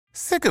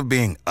Sick of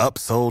being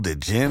upsold at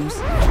gyms?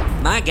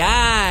 My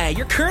guy,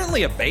 you're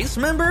currently a base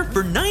member?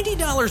 For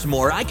 $90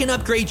 more, I can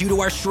upgrade you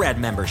to our Shred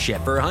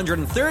membership. For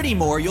 $130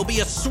 more, you'll be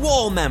a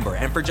Swole member.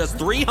 And for just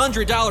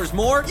 $300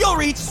 more, you'll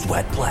reach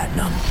Sweat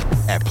Platinum.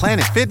 At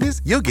Planet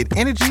Fitness, you'll get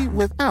energy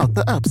without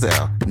the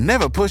upsell.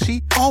 Never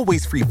pushy,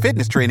 always free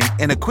fitness training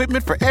and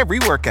equipment for every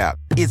workout.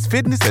 It's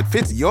fitness that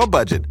fits your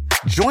budget.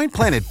 Join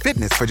Planet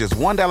Fitness for just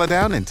 $1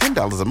 down and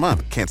 $10 a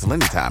month. Cancel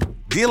anytime.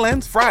 Deal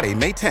ends Friday,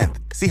 May 10th.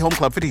 See Home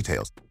Club for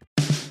details.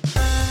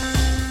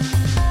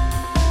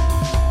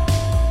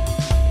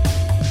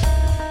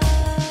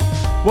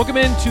 Welcome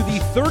into the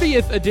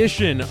 30th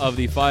edition of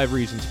the 5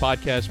 Reasons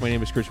Podcast. My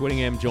name is Chris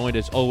Whittingham, joined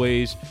as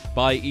always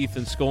by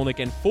Ethan Skolnick.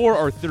 And for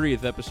our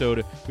 30th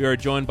episode, we are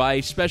joined by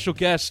a special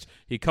guest.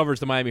 He covers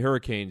the Miami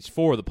Hurricanes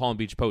for the Palm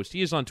Beach Post.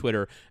 He is on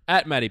Twitter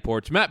at Matty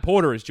Ports. Matt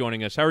Porter is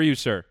joining us. How are you,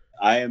 sir?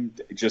 I am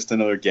just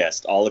another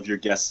guest. All of your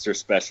guests are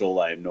special.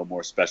 I am no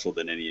more special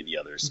than any of the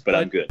others, but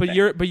I'm good. But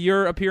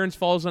your appearance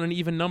falls on an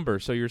even number,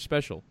 so you're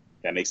special.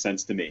 That makes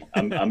sense to me.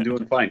 I'm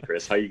doing fine,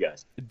 Chris. How you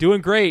guys?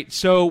 Doing great.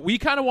 So we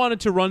kind of wanted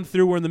to run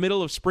through. We're in the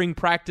middle of spring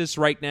practice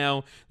right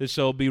now. This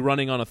will be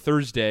running on a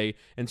Thursday,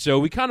 and so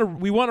we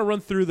want to run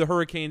through the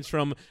Hurricanes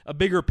from a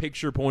bigger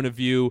picture point of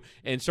view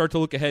and start to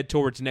look ahead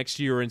towards next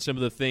year and some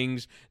of the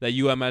things that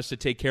UM has to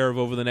take care of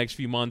over the next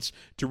few months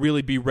to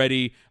really be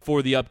ready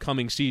for the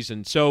upcoming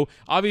season. So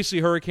obviously,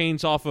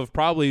 Hurricanes off of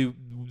probably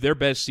their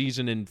best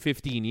season in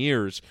 15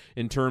 years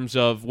in terms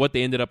of what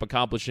they ended up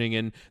accomplishing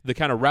and the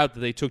kind of route that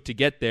they took to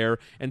get there.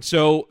 And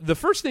so the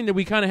first thing that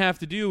we kind of have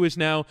to do is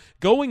now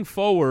going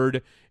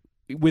forward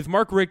with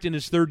Mark Richt in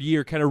his third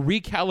year, kind of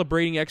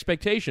recalibrating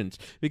expectations.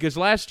 Because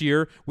last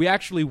year, we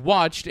actually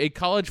watched a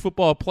college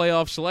football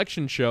playoff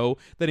selection show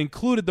that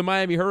included the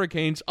Miami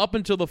Hurricanes up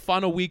until the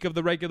final week of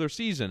the regular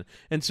season.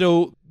 And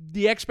so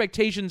the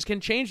expectations can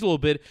change a little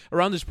bit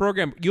around this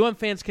program. UM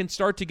fans can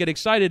start to get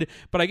excited,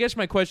 but I guess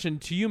my question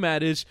to you,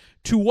 Matt, is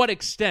to what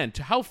extent,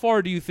 how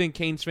far do you think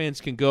Canes fans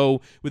can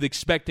go with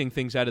expecting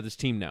things out of this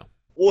team now?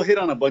 We'll hit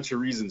on a bunch of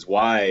reasons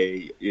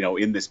why,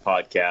 in this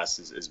podcast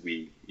as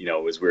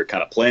we're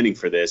kind of planning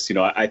for this.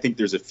 I think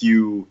there's a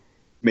few,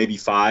 maybe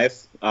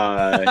 5,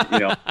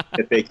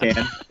 if they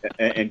can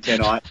and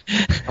cannot.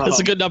 That's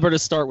a good number to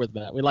start with,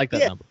 Matt. We like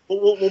that number.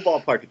 We'll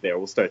ballpark it there.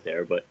 We'll start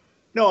there. But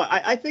no,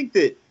 I think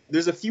that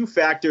there's a few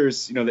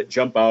factors, that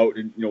jump out.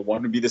 And,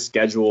 one would be the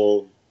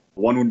schedule.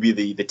 One would be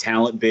the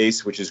talent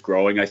base, which is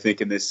growing, I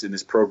think, in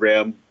this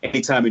program.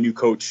 Anytime a new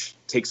coach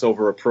takes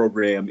over a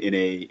program in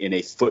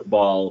a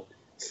football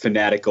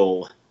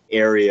fanatical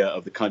area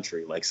of the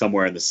country, like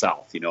somewhere in the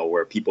South,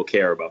 where people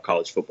care about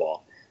college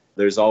football,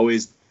 there's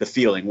always the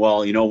feeling,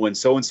 well, when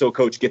so-and-so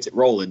coach gets it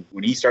rolling,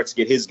 when he starts to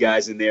get his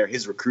guys in there,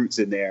 his recruits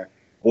in there,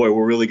 boy,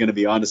 we're really going to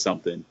be onto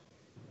something.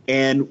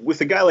 And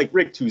with a guy like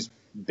Richt, who's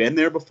been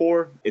there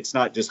before, it's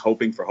not just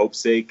hoping for hope's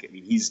sake. I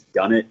mean, he's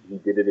done it. He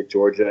did it at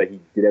Georgia. He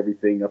did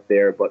everything up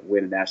there but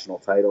win a national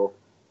title,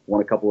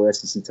 won a couple of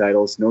SEC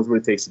titles, knows what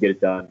it takes to get it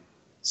done.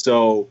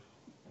 So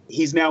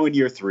he's now in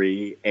year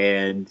 3,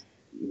 and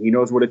he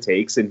knows what it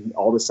takes, and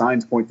all the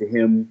signs point to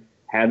him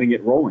having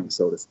it rolling,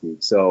 so to speak.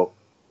 So,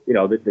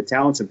 the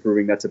talent's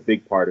improving. That's a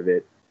big part of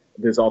it.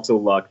 There's also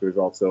luck. There's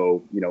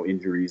also,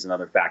 injuries and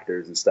other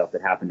factors and stuff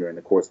that happen during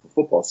the course of the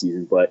football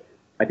season. But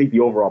I think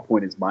the overall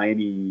point is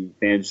Miami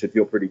fans should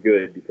feel pretty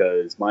good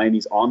because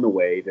Miami's on the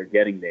way. They're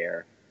getting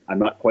there. I'm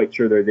not quite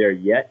sure they're there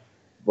yet,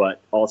 but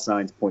all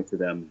signs point to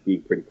them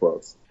being pretty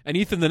close. And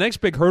Ethan, the next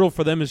big hurdle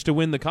for them is to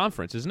win the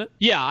conference, isn't it?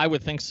 Yeah, I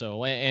would think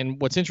so. And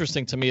what's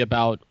interesting to me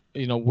about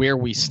where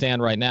we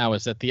stand right now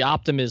is that the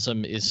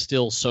optimism is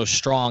still so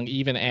strong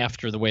even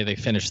after the way they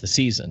finished the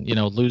season.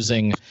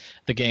 Losing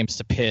the games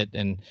to Pitt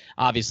and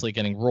obviously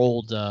getting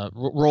rolled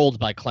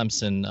by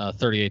Clemson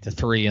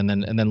 38-3,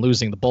 and then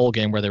losing the bowl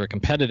game where they were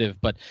competitive.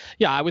 But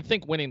yeah, I would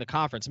think winning the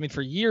conference. I mean,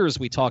 for years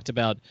we talked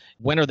about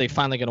when are they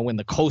finally going to win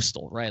the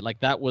Coastal, right? Like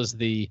that was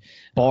the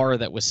bar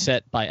that was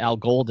set by Al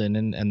Golden,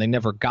 and they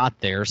never got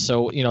there.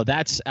 So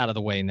that's out of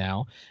the way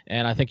now,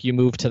 and I think you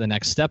move to the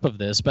next step of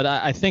this. But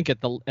I think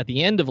at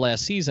the end of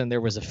last season,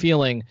 there was a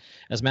feeling,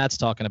 as Matt's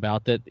talking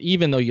about, that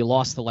even though you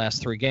lost the last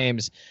 3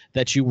 games,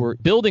 that you were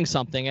building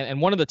something.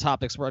 And one of the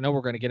topics where I know we're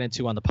going to get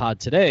into on the pod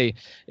today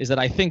is that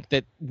I think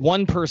that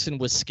one person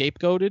was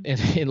scapegoated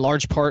in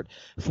large part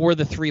for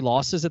the 3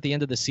 losses at the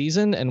end of the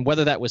season. And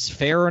whether that was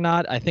fair or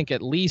not, I think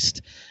at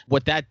least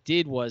what that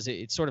did was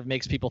it sort of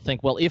makes people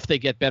think, well, if they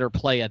get better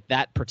play at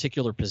that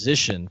particular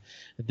position,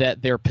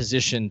 that they're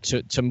positioned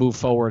to move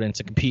forward and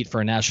to compete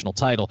for a national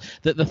title.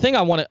 The thing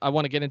I want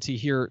to get into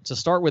here to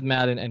start with,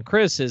 Matt and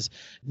Chris, is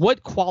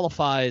what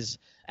qualifies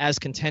as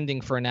contending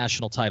for a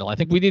national title. I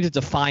think we need to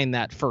define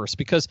that first,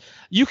 because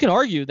you can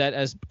argue that,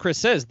 as Chris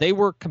says, they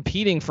were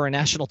competing for a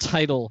national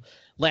title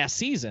last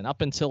season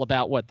up until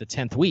about the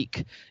 10th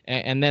week,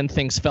 and then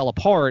things fell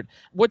apart.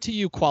 What to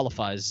you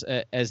qualifies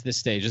as this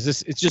stage? Is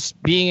this it's just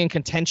being in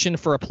contention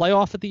for a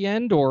playoff at the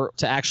end, or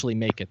to actually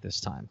make it this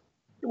time?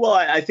 Well,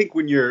 I think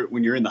when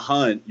you're in the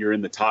hunt, you're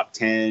in the top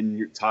 10,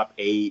 you're top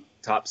 8,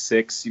 top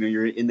 6.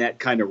 You're in that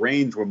kind of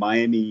range where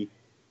Miami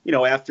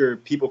after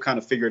people kind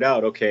of figured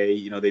out,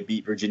 okay, they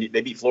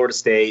beat Florida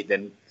State,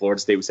 then Florida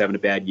State was having a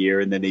bad year,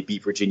 and then they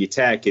beat Virginia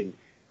Tech in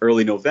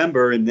early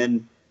November, and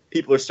then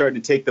people are starting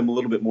to take them a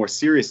little bit more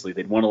seriously.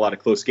 They'd won a lot of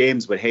close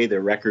games, but hey,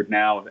 their record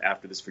now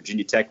after this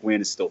Virginia Tech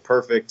win is still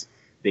perfect.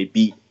 They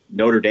beat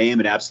Notre Dame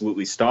and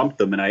absolutely stomped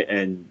them,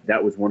 and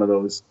that was one of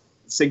those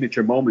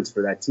signature moments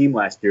for that team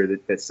last year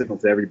that signaled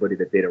to everybody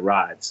that they'd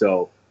arrived.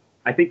 So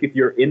I think if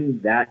you're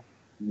in that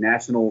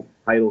national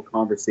title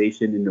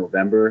conversation in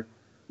November,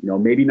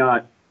 maybe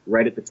not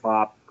right at the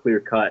top, clear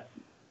cut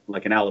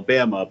like in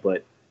Alabama,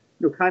 but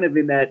kind of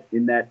in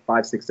that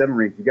 5, 6, 7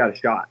 range, you got a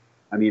shot.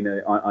 I mean,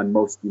 on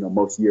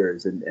most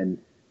years, and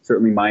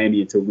certainly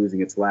Miami until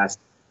losing its last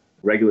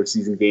regular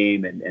season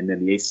game and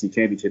then the ACC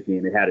championship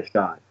game, it had a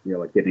shot,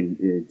 like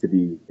getting to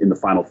be in the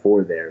Final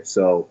Four there.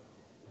 So,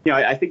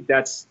 I think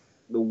that's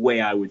the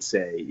way I would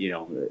say,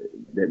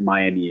 that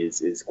Miami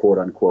is quote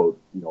unquote,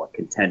 a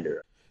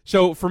contender.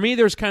 So for me,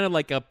 there's kind of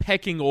like a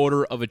pecking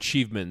order of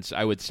achievements,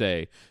 I would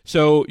say.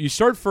 So you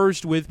start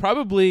first with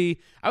probably,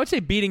 I would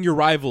say, beating your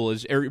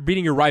rivals,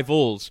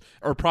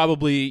 or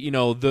probably,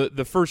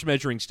 the first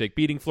measuring stick,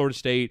 beating Florida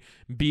State,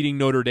 beating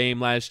Notre Dame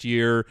last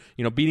year,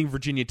 beating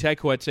Virginia Tech,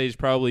 who I'd say is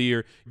probably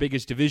your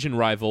biggest division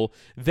rival.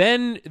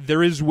 Then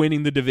there is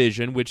winning the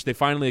division, which they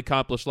finally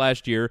accomplished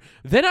last year.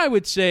 Then I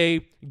would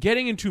say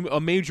getting into a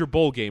major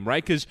bowl game,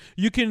 right? Because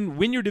you can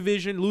win your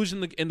division, lose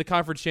in the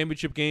conference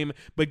championship game,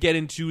 but get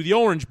into the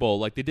Orange Bowl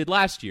like they did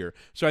last year.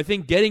 So I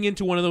think getting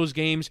into one of those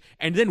games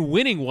and then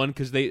winning one,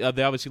 because they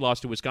obviously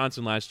lost to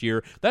Wisconsin last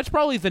year, that's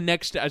probably the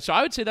next. So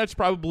I would say that's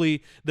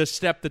probably the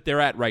step that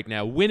they're at right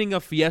now. Winning a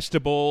Fiesta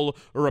Bowl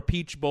or a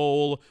Peach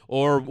Bowl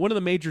or one of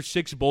the major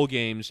 6 bowl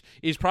games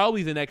is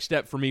probably the next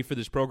step for me for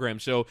this program.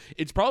 So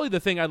it's probably the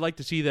thing I'd like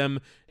to see them,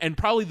 and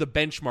probably the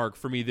benchmark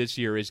for me this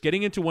year is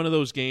getting into one of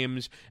those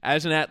games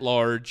as an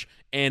at-large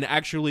and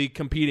actually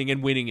competing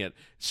and winning it.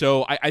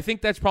 So I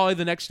think that's probably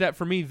the next step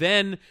for me.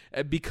 Then,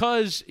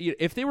 because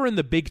if they were in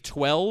the Big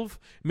 12,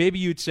 maybe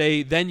you'd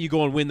say then you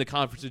go and win the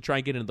conference to try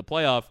and get into the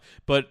playoff.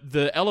 But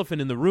the elephant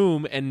in the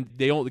room, and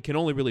they can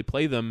only really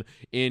play them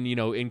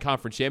in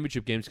conference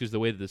championship games because of the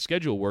way that the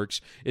schedule works,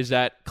 is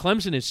that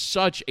Clemson is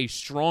such a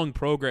strong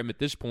program at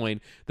this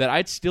point that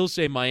I'd still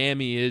say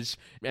Miami is,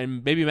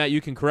 and maybe Matt,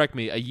 you can correct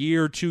me, a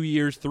year, 2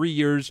 years, 3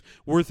 years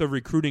worth of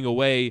recruiting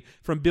away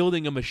from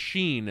building a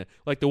machine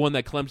like the one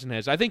that Clemson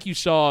has. I think you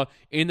saw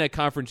in that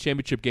conference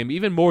championship game,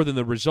 even more than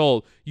the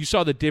result, you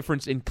saw the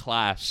difference in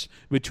class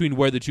between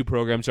where the two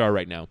programs are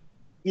right now.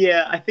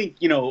 Yeah, I think,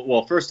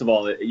 well, first of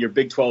all, your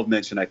Big 12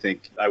 mention,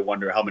 I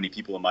wonder how many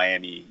people in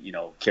Miami,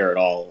 care at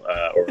all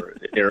or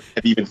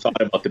have even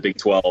thought about the Big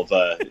 12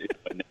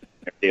 in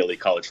their daily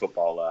college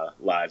football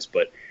lives.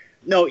 But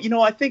no,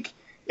 I think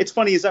it's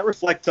funny as I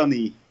reflect on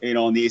the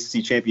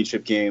ACC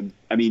championship game.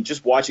 I mean,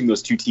 just watching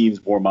those two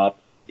teams warm up,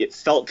 it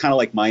felt kind of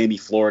like Miami,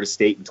 Florida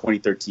State in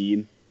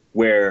 2013,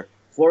 where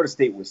Florida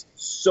State was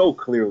so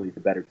clearly the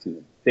better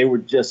team. They were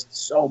just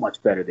so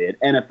much better. They had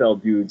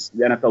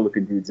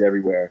NFL-looking dudes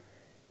everywhere.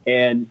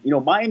 And,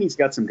 Miami's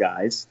got some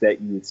guys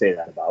that you would say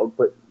that about,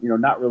 but,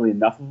 not really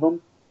enough of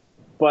them.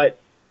 But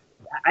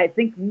I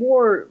think the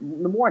more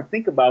I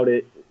think about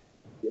it,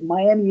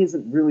 Miami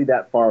isn't really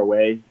that far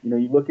away.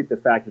 You look at the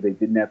fact that they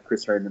didn't have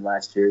Chris Herndon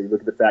last year. You look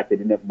at the fact they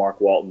didn't have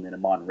Mark Walton and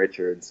Amon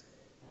Richards.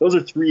 Those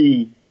are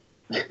 3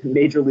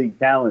 major league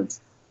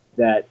talents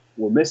that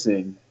were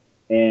missing.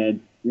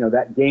 And,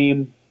 that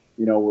game,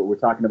 we're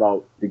talking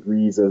about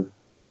degrees of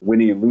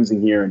winning and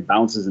losing here and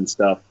bounces and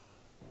stuff.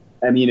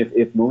 I mean,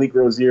 if Malik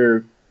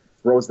Rozier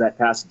throws that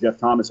pass to Jeff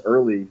Thomas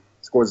early,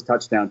 scores a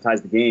touchdown,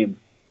 ties the game,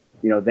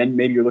 then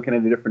maybe you're looking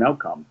at a different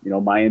outcome.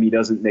 Miami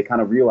they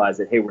kind of realize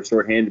that, hey, we're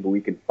shorthanded, but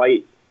we can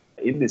fight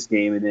in this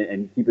game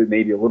and keep it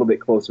maybe a little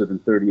bit closer than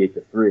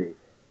 38-3.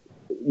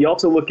 You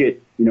also look at,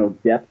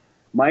 depth.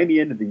 Miami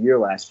ended the year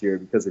last year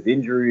because of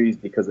injuries,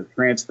 because of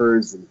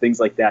transfers and things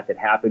like that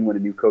happen when a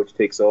new coach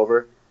takes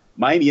over.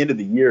 Miami ended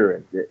the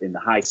year in the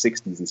high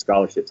 60s in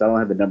scholarships. I don't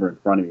have the number in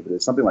front of me, but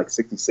it's something like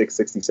 66,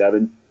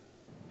 67.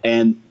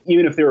 And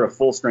even if they were a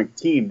full-strength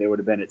team, they would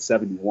have been at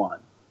 71.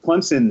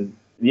 Clemson,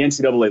 the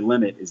NCAA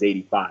limit is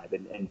 85.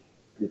 And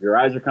if your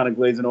eyes are kind of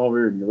glazing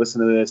over and you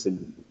listen to this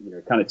and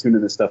you're kind of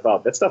tuning this stuff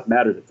out, that stuff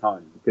matters a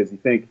ton because you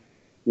think,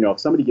 if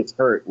somebody gets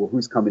hurt, well,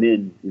 who's coming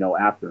in,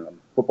 after them?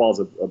 Football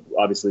is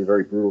obviously a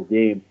very brutal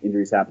game.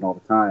 Injuries happen all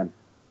the time.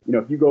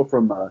 If you go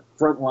from a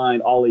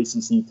frontline, all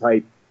ACC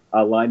type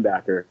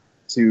linebacker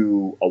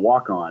to a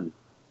walk-on,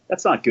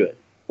 that's not good.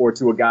 Or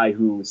to a guy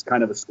who's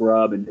kind of a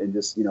scrub and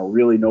just,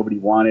 really nobody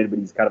wanted, but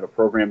he's kind of a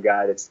program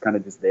guy that's kind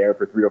of just there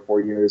for 3 or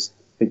 4 years.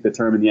 I think the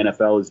term in the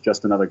NFL is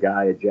just another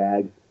guy, a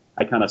jag.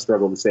 I kind of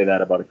struggle to say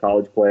that about a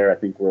college player. I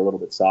think we're a little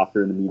bit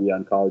softer in the media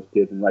on college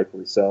kids, and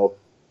rightfully so.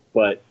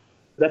 But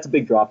that's a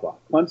big drop-off.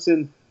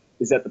 Clemson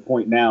is at the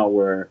point now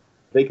where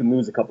they can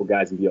lose a couple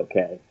guys and be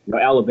okay.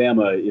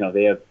 Alabama,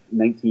 they have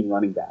 19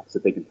 running backs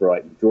that they can throw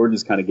at you.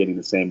 Georgia's kind of getting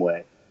the same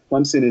way.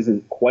 Clemson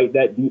isn't quite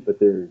that deep, but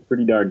they're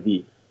pretty darn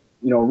deep.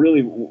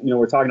 Really,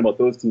 we're talking about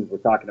those teams. We're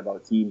talking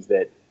about teams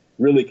that,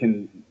 really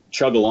can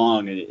chug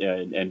along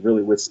and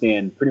really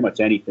withstand pretty much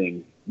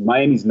anything.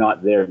 Miami's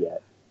not there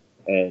yet.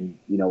 And,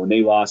 when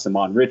they lost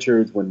Amon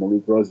Richards, when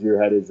Malik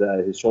Rozier had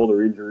his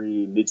shoulder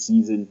injury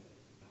midseason,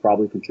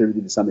 probably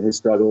contributed to some of his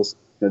struggles.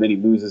 And then he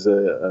loses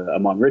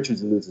Amon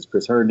Richards, he loses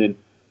Chris Herndon.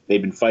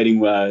 They've been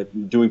fighting,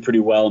 doing pretty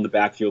well in the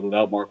backfield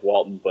without Mark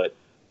Walton. But,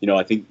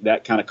 I think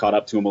that kind of caught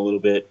up to him a little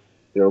bit.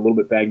 They're a little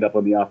bit banged up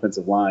on the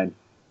offensive line.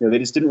 They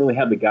just didn't really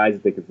have the guys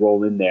that they could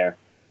roll in there.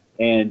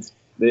 And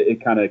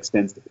it kind of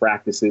extends to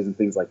practices and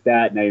things like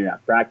that. Now you're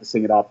not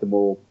practicing at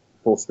optimal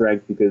full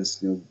strength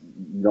because you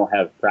don't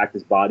have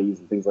practice bodies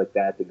and things like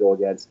that to go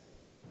against.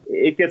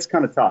 It gets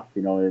kind of tough,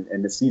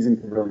 and the season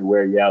can really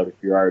wear you out if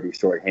you're already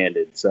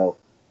shorthanded. So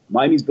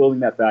Miami's building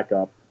that back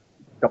up,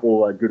 a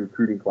couple good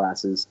recruiting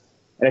classes,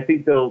 and I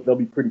think they'll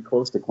be pretty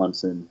close to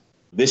Clemson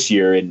this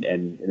year and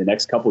in the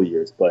next couple of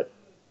years. But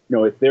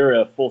if they're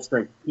a full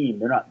strength team,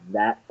 they're not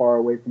that far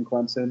away from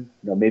Clemson.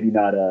 Maybe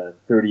not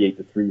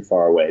 38-3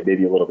 far away,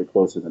 maybe a little bit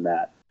closer than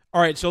that.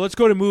 All right, so let's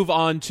move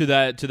on to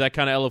that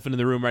kind of elephant in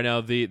the room right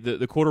now, the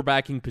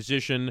quarterbacking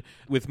position.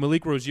 With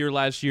Malik Rozier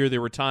last year, there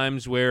were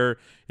times where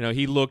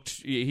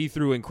he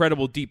threw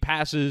incredible deep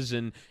passes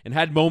and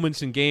had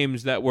moments in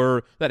games that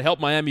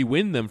helped Miami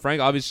win them. Frank,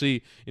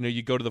 obviously,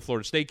 you go to the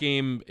Florida State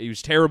game, he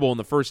was terrible in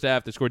the first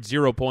half. They scored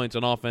 0 points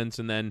on offense,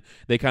 and then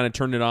they kind of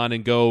turned it on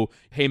and go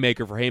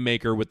haymaker for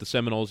haymaker with the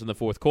Seminoles in the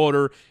fourth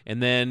quarter.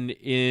 And then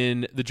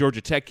in the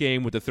Georgia Tech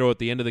game with the throw at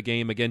the end of the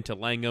game again to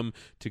Langham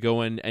to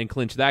go in and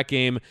clinch that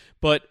game.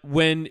 But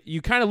when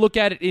you kind of look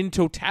at it in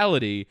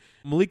totality,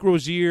 Malik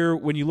Rozier,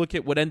 when you look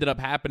at what ended up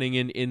happening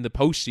in the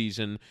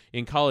postseason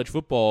in college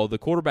football, the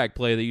quarterback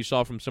play that you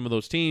saw from some of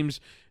those teams,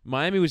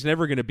 Miami was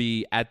never going to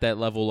be at that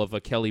level of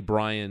a Kelly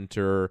Bryant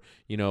or,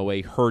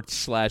 a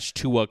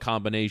Hurts/Tua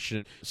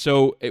combination.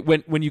 So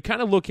when you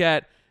kind of look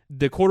at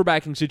the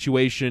quarterbacking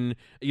situation,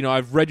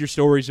 I've read your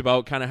stories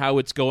about kind of how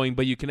it's going,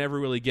 but you can never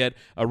really get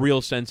a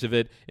real sense of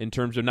it in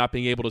terms of not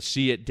being able to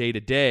see it day to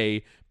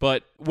day.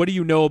 But what do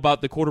you know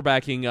about the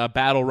quarterbacking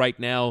battle right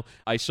now?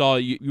 I saw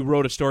you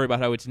wrote a story about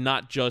how it's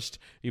not just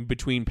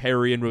between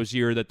Perry and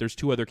Rozier, that there's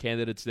two other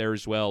candidates there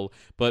as well.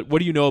 But what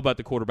do you know about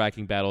the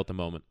quarterbacking battle at the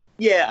moment?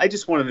 Yeah, I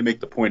just wanted to make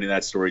the point in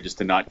that story just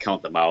to not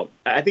count them out.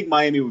 I think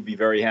Miami would be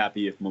very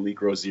happy if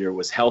Malik Rozier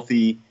was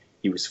healthy,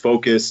 he was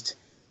focused,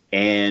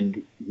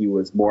 and he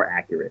was more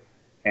accurate.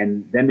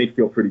 And then they'd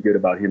feel pretty good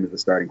about him as the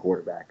starting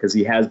quarterback because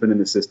he has been in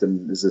the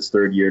system. This is his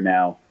third year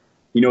now.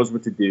 He knows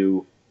what to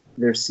do.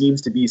 There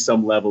seems to be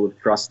some level of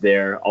trust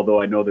there, although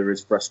I know there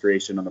is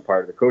frustration on the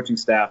part of the coaching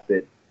staff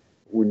that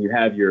when you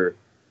have your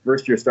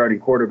first-year starting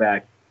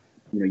quarterback,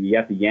 you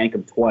have to yank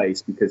him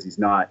twice because he's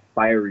not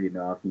fiery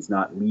enough, he's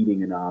not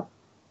leading enough.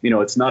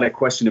 It's not a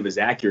question of his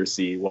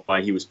accuracy,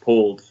 why he was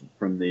pulled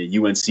from the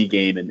UNC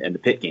game and the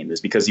Pitt game. It's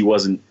because he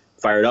wasn't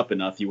fired up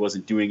enough, he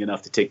wasn't doing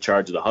enough to take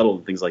charge of the huddle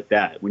and things like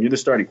that. When you're the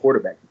starting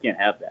quarterback, you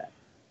can't have that.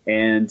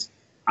 And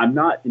I'm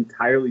not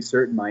entirely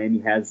certain Miami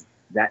has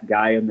that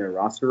guy on their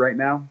roster right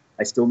now.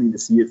 I still need to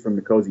see it from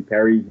N'Kosi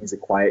Perry. He's a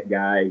quiet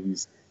guy.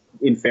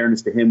 In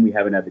fairness to him, we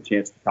haven't had the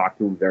chance to talk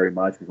to him very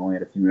much. We've only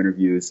had a few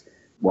interviews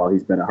while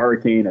he's been a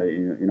Hurricane.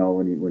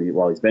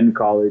 While he's been in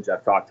college,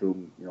 I've talked to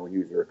him. When he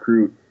was a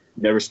recruit,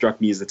 never struck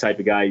me as the type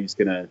of guy who's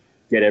going to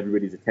get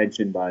everybody's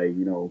attention by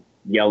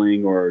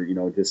yelling or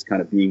just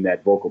kind of being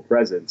that vocal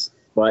presence.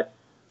 But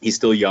he's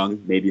still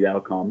young. Maybe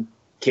that'll come.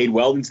 Cade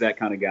Weldon's that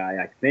kind of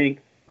guy. I think.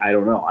 I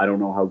don't know. I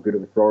don't know how good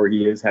of a thrower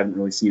he is. Haven't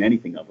really seen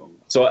anything of him.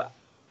 So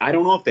I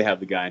don't know if they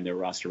have the guy in their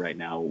roster right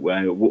now.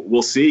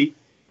 We'll see.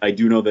 I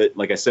do know that,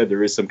 like I said,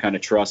 there is some kind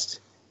of trust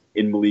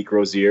in Malik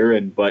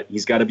Rozier, but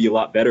he's got to be a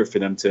lot better for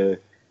them to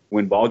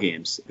win ball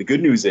games. The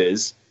good news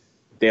is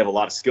they have a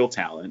lot of skill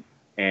talent,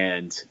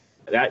 and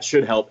that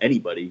should help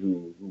anybody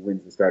who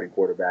wins the starting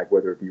quarterback,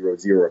 whether it be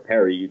Rozier or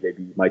Perry. They'd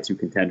be my two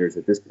contenders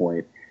at this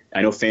point.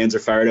 I know fans are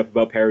fired up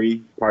about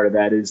Perry. Part of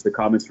that is the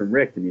comments from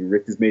Rick. I mean,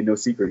 Rick has made no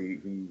secret.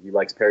 He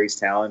likes Perry's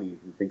talent.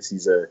 He thinks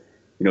he's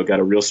got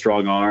a real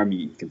strong arm.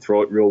 He can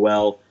throw it real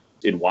well.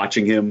 In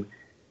watching him,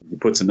 he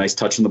puts a nice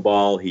touch on the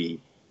ball.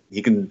 He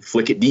can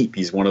flick it deep.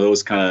 He's one of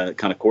those kind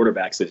of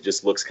quarterbacks that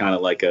just looks kind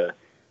of like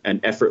an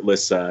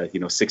effortless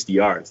 60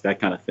 yards, that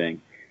kind of thing.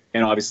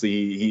 And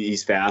obviously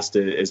he's fast,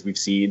 as we've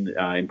seen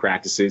in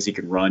practices. He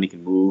can run, he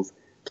can move.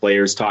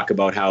 Players talk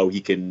about how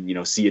he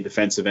can see a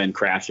defensive end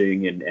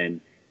crashing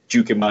and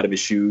juke him out of his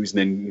shoes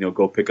and then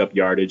go pick up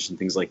yardage and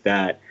things like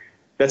that.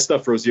 That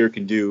stuff Rozier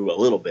can do a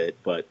little bit,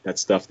 but that's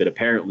stuff that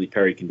apparently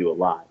Perry can do a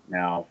lot.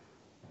 Now,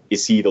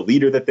 is he the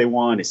leader that they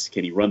want?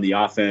 Can he run the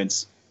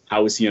offense?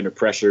 How is he under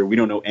pressure? We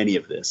don't know any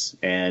of this.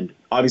 And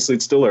obviously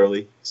it's still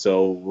early,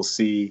 so we'll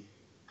see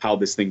how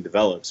this thing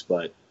develops.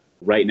 But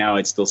right now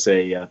I'd still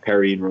say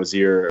Perry and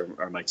Rozier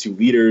are my two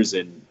leaders,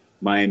 and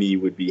Miami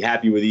would be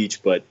happy with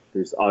each, but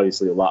there's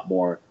obviously a lot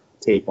more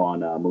tape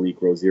on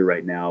Malik Rozier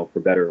right now,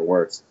 for better or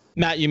worse.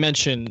 Matt, you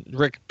mentioned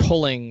Rick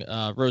pulling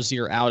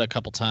Rozier out a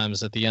couple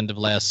times at the end of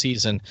last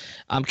season.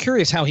 I'm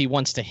curious how he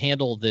wants to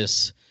handle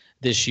this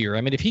year.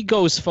 I mean, if he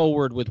goes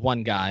forward with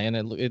one guy, and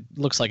it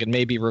looks like it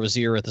may be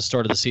Rozier at the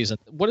start of the season,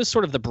 what is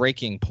sort of the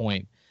breaking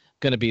point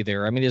going to be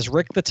there? I mean, is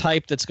Rick the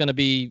type that's going to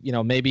be,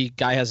 maybe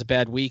guy has a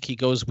bad week, he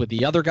goes with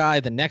the other guy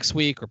the next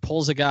week or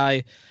pulls a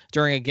guy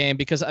during a game?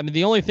 Because, I mean,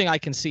 the only thing I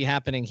can see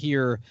happening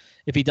here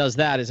if he does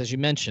that is, as you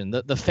mentioned,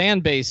 the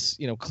fan base,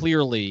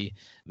 clearly,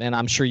 and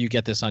I'm sure you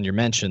get this on your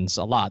mentions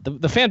a lot,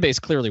 the fan base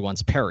clearly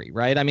wants Perry,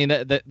 right? I mean,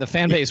 the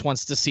fan base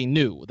wants to see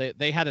new.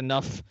 They had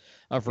enough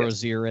of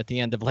Rozier at the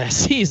end of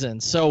last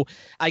season. So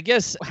I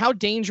guess how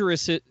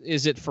dangerous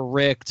is it for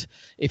Rick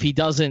if he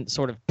doesn't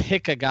sort of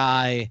pick a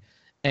guy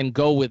and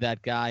go with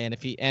that guy? And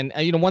if he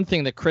one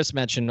thing that Chris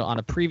mentioned on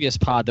a previous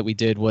pod that we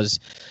did was,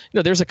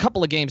 there's a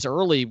couple of games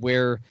early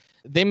where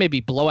they may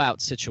be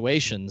blowout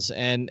situations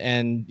and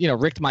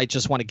Rick might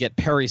just want to get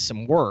Perry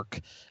some work.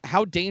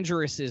 How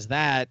dangerous is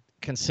that,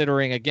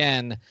 considering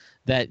again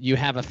that you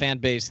have a fan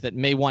base that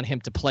may want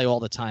him to play all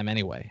the time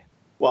anyway?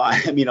 Well,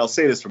 I mean, I'll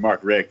say this for Mark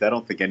Richt. I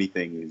don't think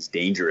anything is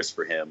dangerous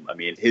for him. I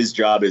mean, his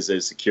job is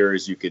as secure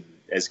as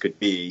could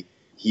be.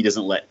 He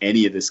doesn't let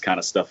any of this kind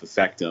of stuff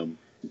affect him.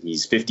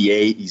 He's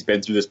 58. He's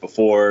been through this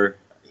before.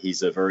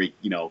 He's a very,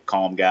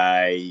 calm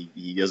guy.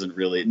 He doesn't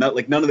really, none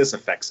of this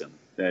affects him,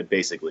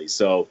 basically.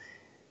 So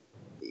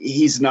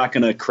he's not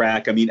going to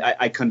crack. I mean,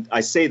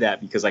 I say that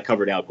because I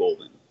covered Al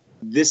Golden.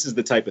 This is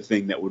the type of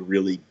thing that would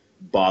really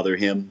bother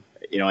him.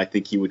 I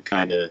think he would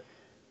kind of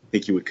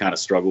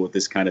struggle with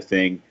this kind of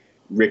thing.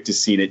 Rick has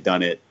seen it,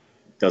 done it.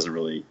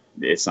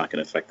 It's not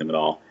going to affect him at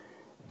all.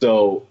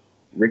 So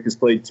Rick has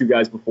played two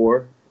guys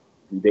before.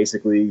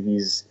 Basically,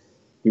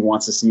 he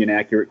wants to see an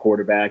accurate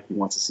quarterback. He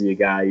wants to see a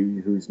guy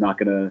who's not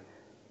going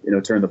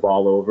to, turn the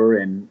ball over.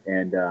 And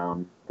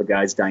the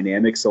guy's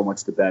dynamic, so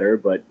much the better.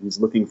 But he's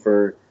looking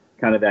for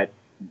kind of that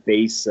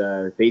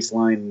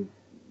baseline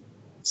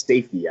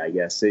safety, I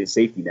guess,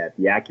 safety net,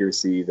 the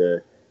accuracy,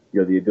 the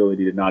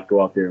ability to not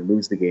go out there and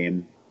lose the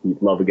game. He'd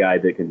love a guy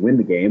that can win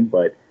the game,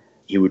 but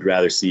he would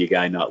rather see a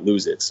guy not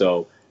lose it.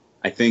 So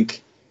I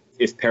think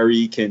if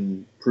Perry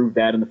can prove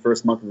that in the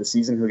first month of the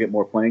season, he'll get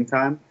more playing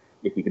time.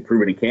 If he can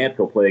prove it in camp,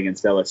 he'll play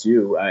against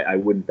LSU. I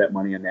wouldn't bet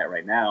money on that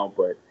right now,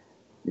 but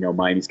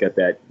Miami's got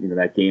that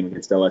that game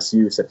against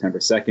LSU September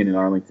 2nd in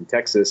Arlington,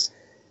 Texas.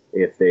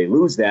 If they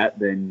lose that,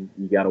 then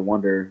you got to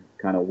wonder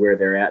kind of where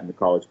they're at in the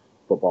college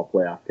football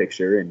playoff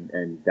picture,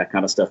 and that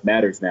kind of stuff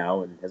matters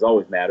now and has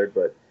always mattered.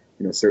 But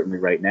certainly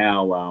right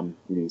now,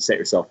 you set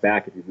yourself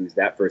back if you lose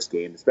that first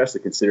game,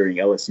 especially considering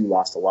LSU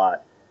lost a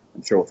lot.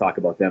 I'm sure we'll talk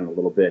about them in a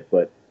little bit,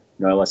 but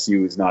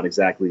LSU is not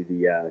exactly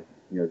the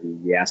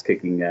the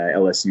ass-kicking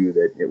LSU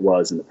that it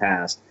was in the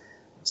past.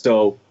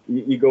 So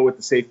you go with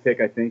the safe pick,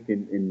 I think,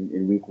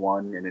 in week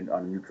one and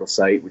on a neutral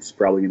site, which is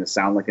probably going to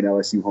sound like an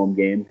LSU home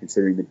game,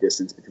 considering the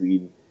distance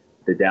between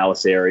the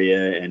Dallas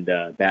area and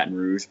Baton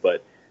Rouge.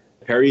 But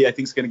Perry, I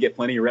think, is going to get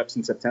plenty of reps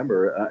in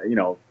September.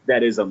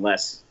 That is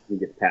unless he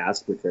gets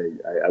passed, which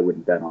I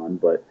wouldn't bet on.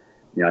 But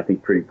I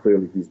think pretty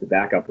clearly he's the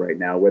backup right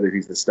now. Whether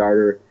he's the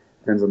starter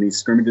depends on these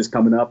scrimmages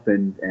coming up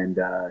and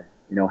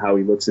how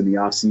he looks in the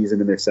off season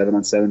and their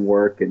 7-on-7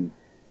 work and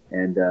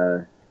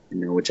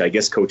which I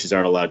guess coaches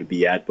aren't allowed to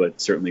be at, but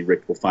certainly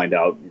Rick will find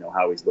out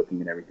how he's looking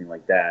and everything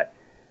like that.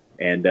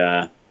 And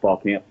fall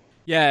camp.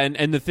 Yeah,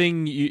 and the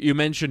thing you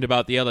mentioned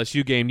about the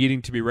LSU game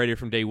needing to be ready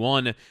from day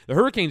one, the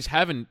Hurricanes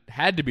haven't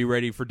had to be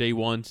ready for day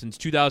one since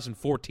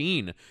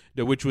 2014,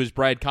 which was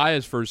Brad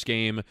Kaya's first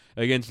game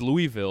against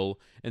Louisville.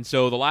 And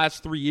so the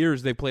last 3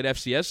 years they played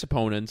FCS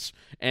opponents,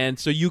 and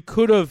so you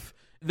could have...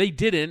 They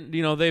didn't.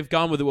 They've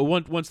gone with it.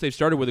 Once they've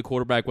started with a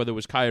quarterback, whether it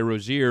was Kaya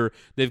Rozier,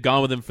 they've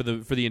gone with him for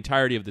the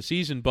entirety of the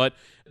season. But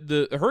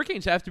the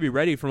Hurricanes have to be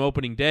ready from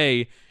opening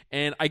day,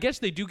 and I guess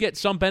they do get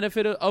some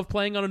benefit of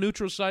playing on a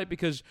neutral site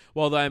because,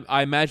 while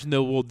I imagine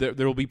there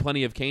will be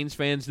plenty of Canes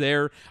fans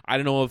there, I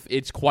don't know if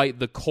it's quite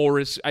the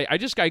chorus. I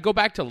go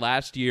back to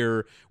last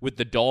year with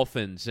the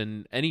Dolphins,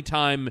 and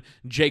anytime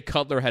Jay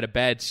Cutler had a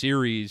bad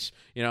series,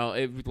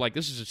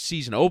 this is a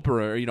season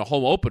opener,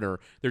 home opener,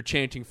 they're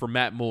chanting for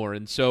Matt Moore,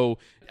 and so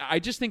I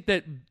just think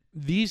that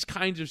these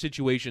kinds of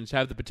situations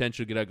have the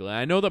potential to get ugly.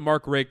 I know that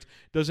Mark Richt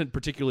doesn't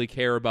particularly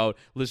care about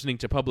listening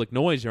to public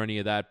noise or any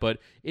of that, but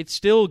it's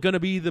still going to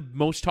be the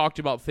most talked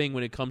about thing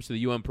when it comes to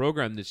the UM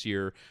program this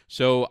year.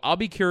 So I'll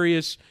be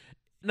curious,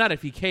 not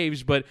if he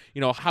caves, but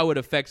how it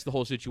affects the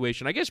whole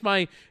situation. I guess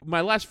my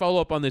last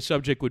follow-up on this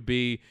subject would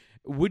be,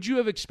 would you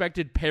have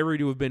expected Perry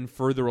to have been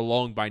further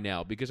along by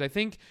now? Because I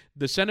think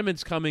the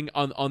sentiments coming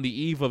on the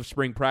eve of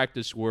spring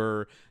practice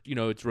were,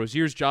 it's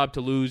Rozier's job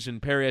to lose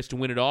and Perry has to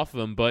win it off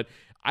of him. But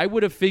I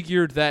would have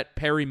figured that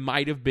Perry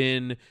might have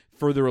been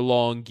further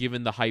along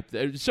given the hype,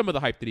 some of the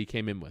hype that he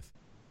came in with.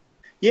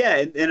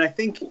 Yeah, and I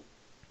think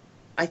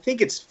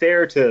it's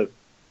fair to,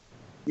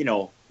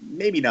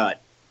 maybe not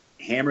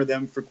hammer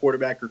them for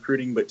quarterback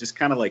recruiting, but just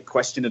kind of like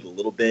question it a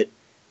little bit.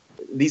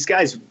 These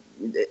guys,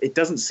 it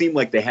doesn't seem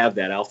like they have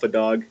that alpha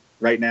dog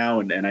right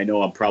now, and I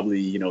know I'm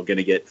probably going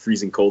to get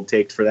freezing cold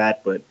taked for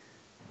that, but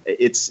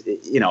it's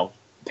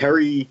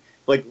Perry,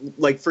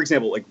 like for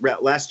example, like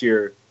last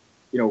year,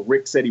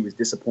 Rick said he was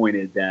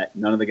disappointed that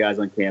none of the guys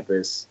on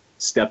campus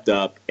stepped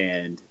up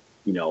and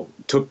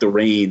took the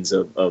reins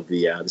of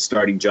the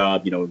starting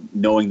job,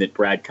 knowing that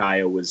Brad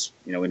Kaya was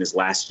in his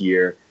last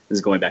year this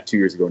is going back 2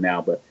 years ago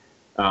now, but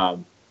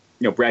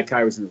Brad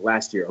Kyle was in his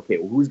last year. Okay,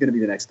 well, who's going to be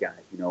the next guy?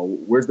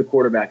 Where's the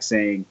quarterback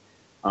saying,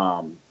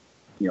 I'm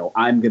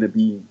going to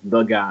be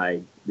the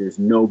guy. There's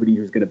nobody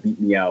who's going to beat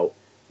me out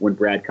when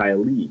Brad Kyle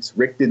leaves.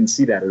 Rick didn't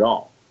see that at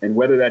all. And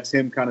whether that's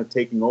him kind of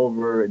taking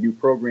over a new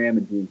program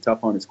and being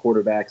tough on his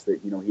quarterbacks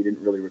that, he didn't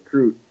really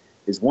recruit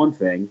is one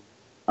thing.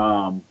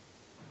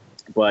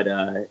 But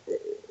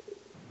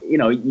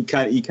you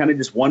kind of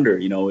just wonder,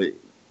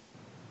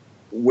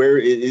 where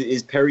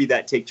is Perry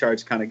that take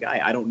charge kind of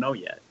guy? I don't know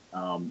yet.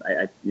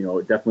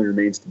 It definitely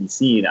remains to be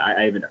seen.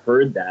 I haven't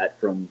heard that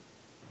from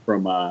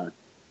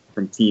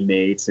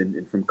teammates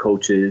and from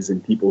coaches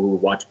and people who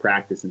watch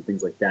practice and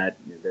things like that.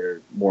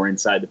 They're more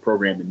inside the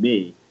program than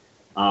me.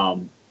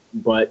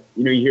 But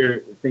you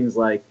hear things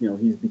like,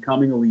 he's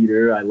becoming a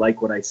leader. I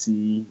like what I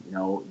see,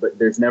 but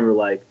there's never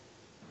like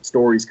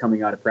stories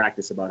coming out of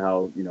practice about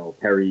how,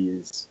 Perry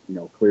is,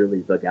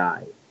 clearly the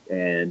guy.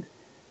 And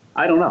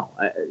I don't know.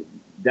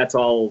 That's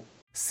all.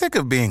 Sick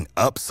of being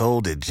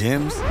upsold at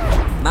gyms?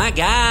 My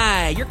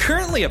guy, you're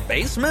currently a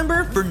base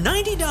member? For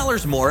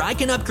 $90 more, I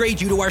can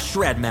upgrade you to our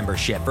Shred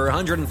membership. For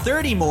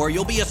 $130 more,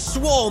 you'll be a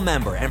Swole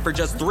member. And for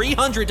just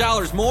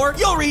 $300 more,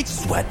 you'll reach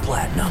Sweat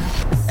Platinum.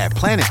 At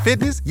Planet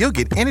Fitness, you'll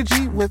get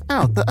energy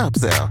without the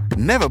upsell.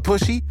 Never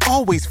pushy,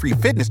 always free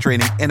fitness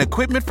training and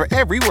equipment for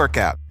every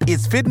workout.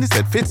 It's fitness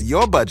that fits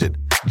your budget.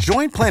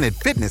 Join Planet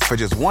Fitness for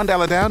just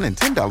 $1 down and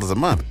 $10 a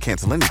month.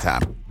 Cancel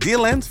anytime.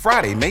 Deal ends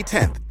Friday, May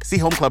 10th. See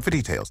Home Club for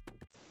details.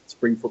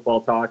 Spring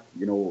football talk.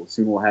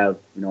 Soon we'll have,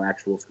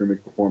 actual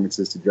scrimmage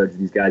performances to judge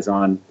these guys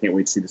on. Can't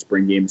wait to see the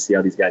spring game and see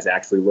how these guys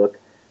actually look,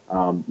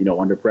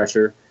 under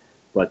pressure.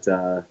 But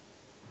I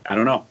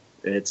don't know.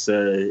 It's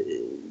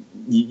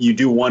you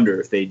do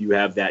wonder if they do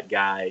have that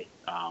guy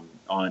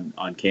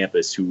on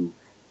campus who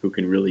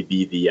can really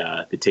be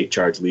the take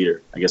charge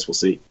leader. I guess we'll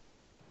see.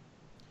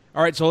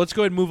 All right, so let's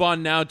go ahead and move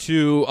on now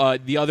to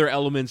the other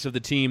elements of the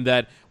team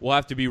that will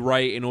have to be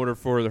right in order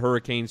for the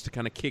Hurricanes to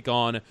kind of kick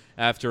on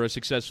after a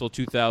successful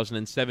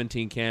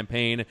 2017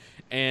 campaign.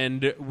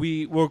 And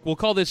we'll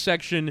call this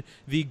section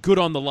the good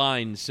on the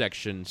line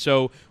section.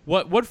 So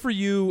what for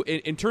you,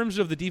 in terms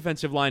of the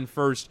defensive line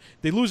first,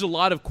 they lose a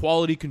lot of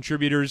quality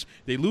contributors.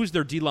 They lose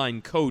their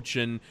D-line coach,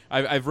 and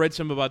I've read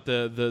some about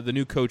the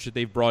new coach that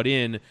they've brought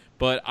in.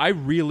 But I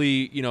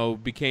really,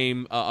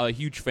 became a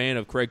huge fan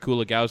of Craig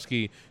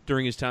Kuligowski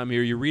during his time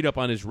here. You read up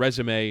on his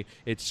resume.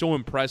 It's so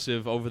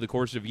impressive over the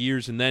course of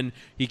years. And then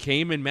he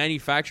came and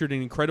manufactured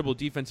an incredible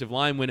defensive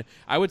line when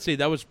I would say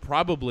that was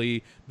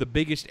probably the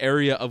biggest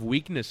area of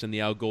weakness in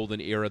the Al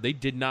Golden era. They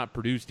did not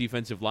produce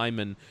defensive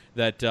linemen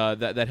that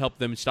helped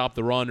them stop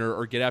the run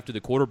or get after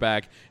the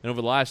quarterback. And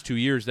over the last 2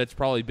 years, that's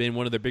probably been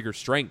one of their bigger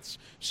strengths.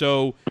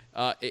 So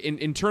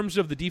in terms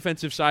of the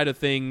defensive side of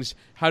things,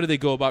 how do they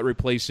go about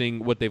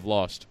replacing what they've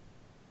lost?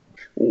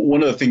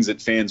 One of the things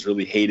that fans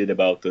really hated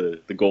about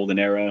the Golden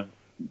era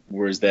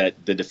was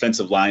that the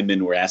defensive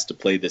linemen were asked to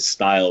play this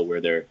style where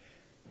they're,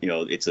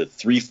 it's a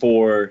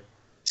 3-4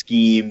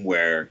 scheme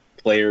where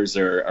players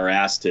are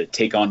asked to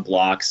take on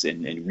blocks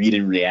and read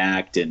and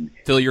react and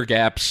fill your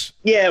gaps.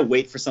 Yeah,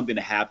 wait for something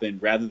to happen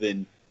rather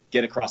than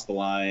get across the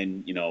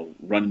line,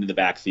 run into the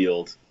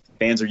backfield.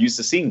 Fans are used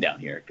to seeing down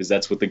here because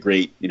that's what the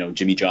great,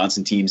 Jimmy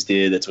Johnson teams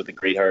did. That's what the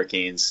great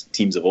Hurricanes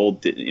teams of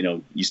old,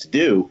 used to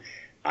do.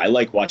 I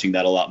like watching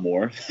that a lot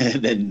more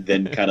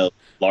than kind of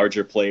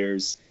larger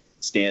players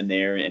stand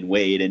there and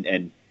wait.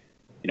 And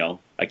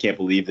I can't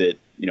believe that,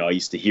 I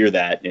used to hear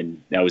that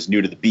and I was new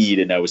to the beat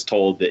and I was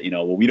told that,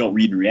 well, we don't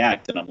read and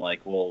react. And I'm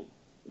like, well,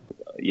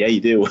 yeah,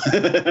 you do.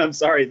 I'm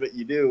sorry, but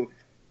you do.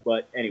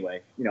 But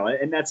anyway,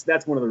 and that's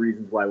one of the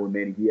reasons why when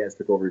Manny Diaz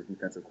took over as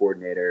defensive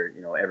coordinator,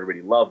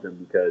 everybody loved him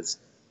because,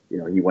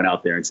 he went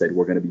out there and said,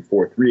 we're going to be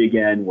 4-3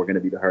 again. We're going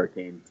to be the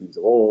Hurricane teams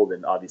of old.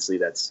 And obviously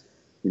that's,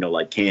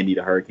 like candy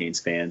to Hurricanes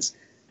fans.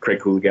 Craig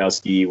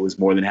Kuligowski was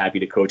more than happy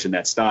to coach in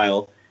that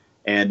style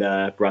and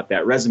brought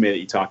that resume that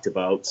you talked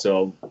about.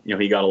 So,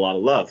 he got a lot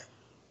of love.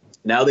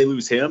 Now they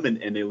lose him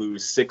and they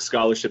lose 6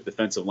 scholarship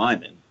defensive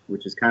linemen,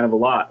 which is kind of a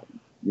lot,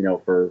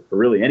 for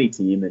really any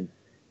team.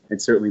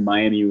 And certainly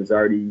Miami was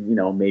already,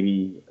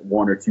 maybe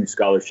 1 or 2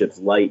 scholarships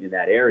light in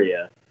that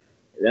area.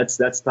 That's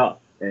tough.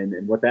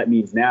 And what that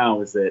means now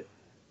is that,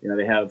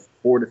 they have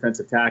 4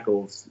 defensive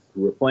tackles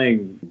who are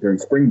playing during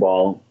spring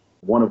ball,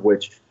 one of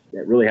which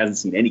that really hasn't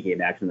seen any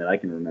game action that I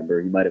can remember.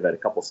 He might have had a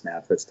couple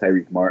snaps. That's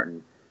Tyreek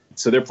Martin.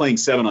 So they're playing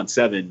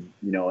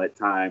 7-on-7, at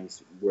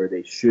times where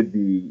they should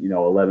be,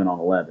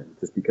 11-on-11,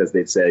 just because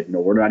they've said,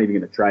 we're not even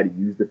going to try to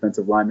use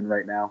defensive linemen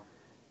right now.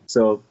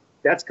 So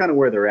that's kind of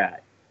where they're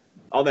at.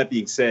 All that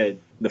being said,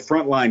 the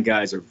front line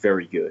guys are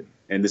very good.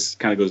 And this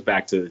kind of goes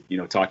back to,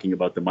 talking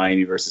about the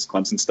Miami versus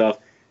Clemson stuff.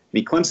 I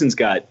mean, Clemson's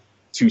got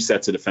 2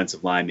 sets of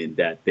defensive linemen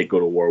that they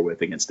go to war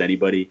with against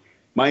anybody.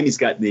 Miami's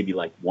got maybe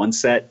like 1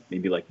 set,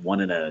 maybe like 1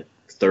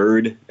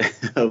 1/3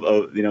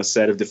 of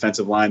set of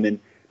defensive linemen.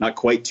 Not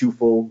quite 2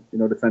 full,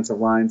 defensive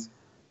lines,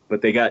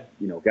 but they got,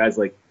 guys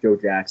like Joe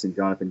Jackson,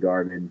 Jonathan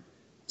Garvin,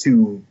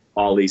 2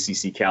 all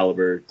ACC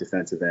caliber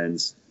defensive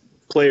ends,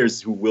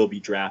 players who will be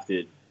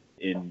drafted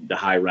in the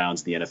high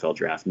rounds of the NFL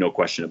draft. No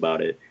question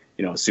about it,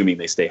 assuming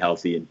they stay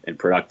healthy and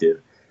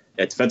productive.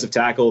 At defensive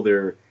tackle,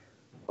 they're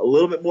a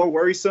little bit more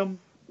worrisome,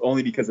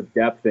 only because of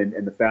depth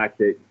and the fact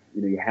that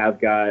you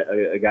have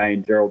a guy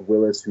in Gerald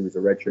Willis who was a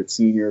redshirt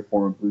senior,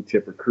 former blue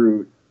chip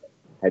recruit,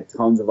 had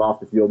tons of off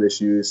the field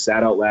issues,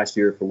 sat out last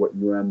year for what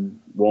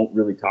won't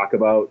really talk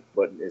about,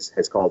 but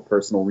has called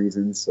personal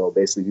reasons. So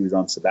basically, he was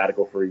on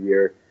sabbatical for a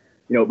year.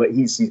 But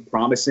he's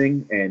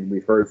promising, and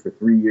we've heard for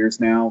 3 years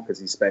now because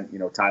he spent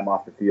time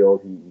off the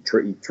field.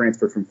 He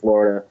transferred from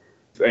Florida,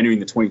 entering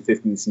the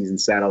 2015 season,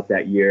 sat out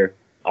that year.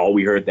 All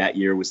we heard that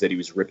year was that he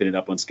was ripping it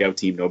up on scout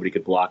team. Nobody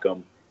could block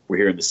him. We're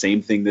hearing the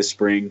same thing this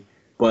spring.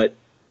 But,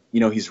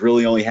 he's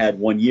really only had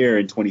 1 year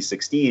in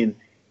 2016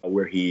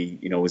 where he,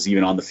 was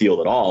even on the field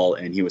at all,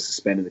 and he was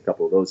suspended a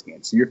couple of those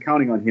games. So you're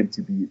counting on him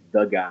to be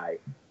the guy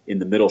in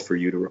the middle for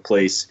you to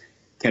replace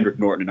Kendrick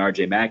Norton and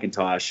R.J.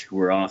 McIntosh, who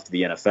are off to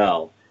the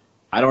NFL.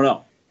 I don't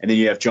know. And then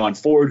you have John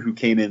Ford, who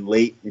came in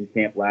late in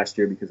camp last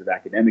year because of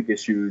academic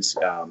issues.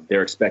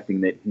 They're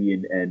expecting that he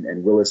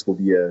and Willis will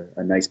be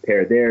a nice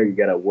pair there. You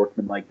got a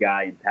workman-like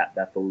guy in Pat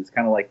Bethel, who's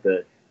kind of like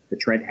the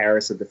Trent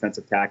Harris of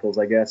defensive tackles,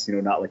 I guess,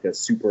 not like a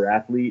super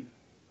athlete.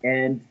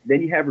 And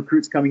then you have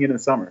recruits coming in the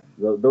summer.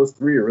 Those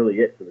three are really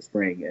it for the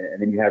spring. And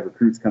then you have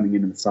recruits coming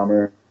in the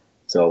summer.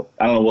 So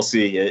I don't know. We'll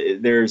see.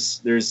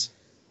 There's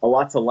a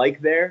lot to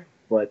like there,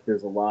 but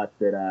there's a lot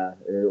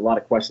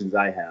of questions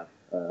I have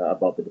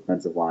about the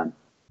defensive line.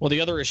 Well,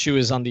 the other issue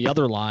is on the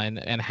other line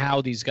and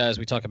how these guys,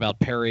 we talk about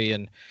Perry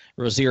and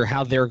Rozier,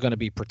 how they're going to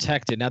be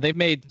protected. Now, they've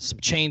made some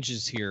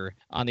changes here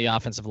on the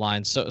offensive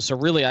line. So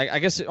really, I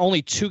guess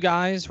only two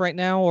guys right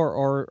now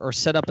are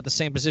set up at the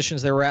same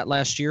positions they were at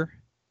last year?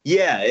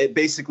 Yeah,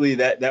 basically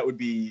that would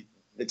be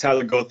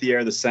Tyler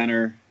Gauthier, the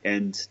center,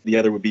 and the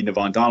other would be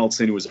Navon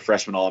Donaldson, who was a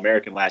freshman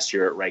All-American last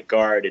year at right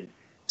guard, and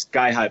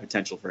sky-high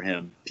potential for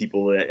him.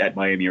 People at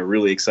Miami are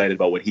really excited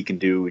about what he can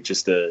do. It's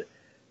just a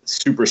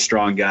super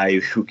strong guy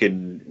who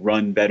can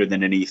run better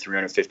than any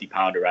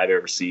 350-pounder I've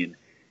ever seen.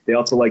 They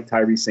also like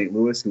Tyree St.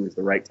 Louis, who was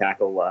the right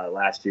tackle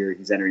last year.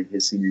 He's entering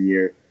his senior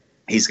year.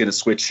 He's going to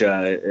switch,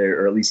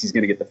 or at least he's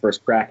going to get the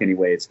first crack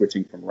anyway at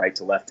switching from right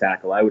to left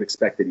tackle. I would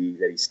expect that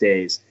he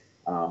stays.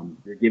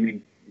 They're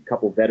giving a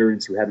couple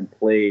veterans who haven't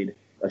played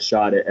a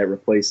shot at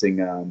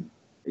replacing, a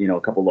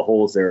couple of the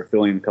holes there,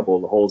 filling in a couple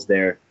of the holes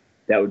there.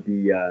 That would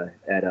be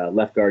at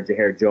left guard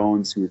Jahair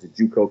Jones, who was a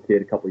JUCO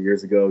kid a couple of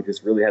years ago.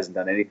 Just really hasn't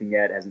done anything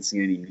yet. Hasn't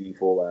seen any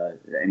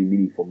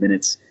meaningful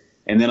minutes.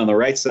 And then on the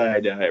right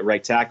side,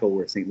 right tackle,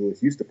 where St.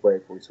 Louis used to play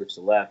before he switched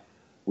to left,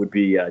 would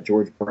be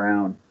George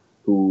Brown,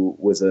 who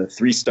was a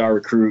 3-star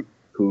recruit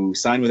who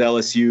signed with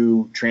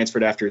LSU,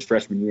 transferred after his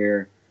freshman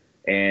year,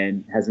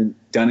 and hasn't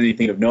done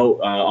anything of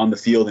note on the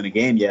field in a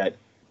game yet.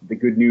 The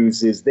good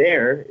news is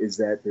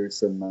that there's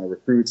some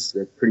recruits.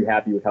 They're pretty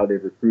happy with how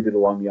they've recruited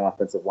along the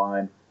offensive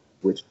line,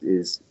 which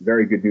is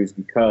very good news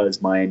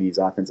because Miami's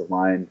offensive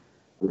line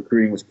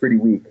recruiting was pretty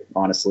weak,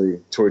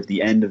 honestly, towards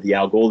the end of the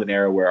Al Golden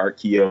era, where Art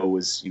Keough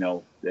was,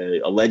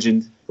 a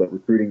legend, but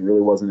recruiting really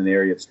wasn't an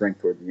area of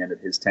strength toward the end of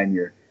his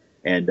tenure.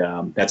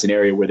 And that's an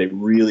area where they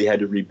really had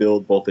to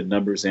rebuild both in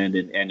numbers and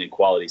in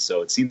quality.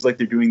 So it seems like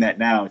they're doing that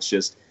now. It's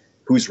just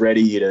who's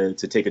ready to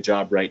take a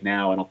job right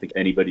now. I don't think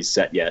anybody's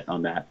set yet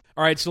on that.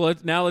 All right, so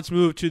let's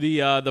move to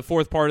the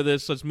fourth part of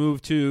this. Let's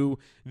move to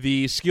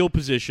the skill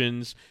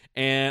positions.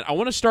 And I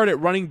want to start at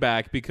running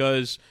back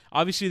because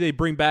obviously they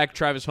bring back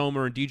Travis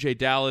Homer and DJ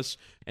Dallas,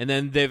 and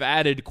then they've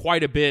added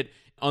quite a bit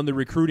on the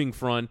recruiting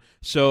front.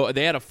 So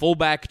they had a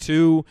fullback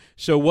too.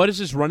 So what is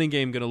this running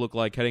game going to look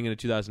like heading into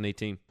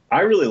 2018? I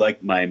really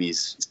like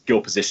Miami's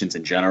skill positions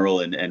in general,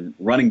 and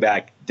running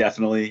back,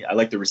 definitely. I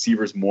like the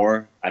receivers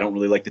more. I don't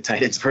really like the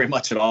tight ends very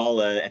much at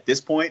all at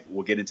this point.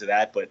 We'll get into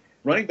that. But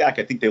running back,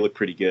 I think they look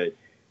pretty good.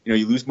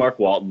 You lose Mark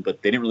Walton,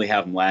 but they didn't really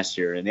have him last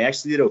year, and they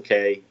actually did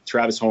okay.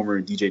 Travis Homer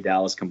and DJ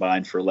Dallas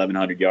combined for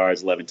 1,100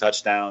 yards, 11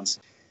 touchdowns.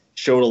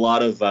 Showed a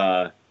lot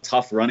of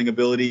tough running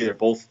ability. They're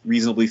both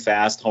reasonably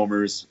fast.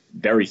 Homer's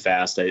very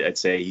fast. I'd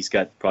say he's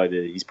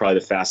probably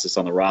the fastest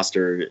on the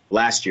roster.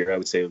 Last year, I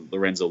would say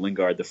Lorenzo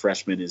Lingard, the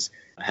freshman,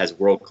 has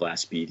world-class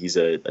speed. He's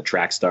a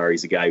track star.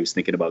 He's a guy who's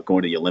thinking about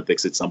going to the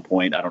Olympics at some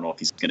point. I don't know if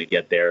he's going to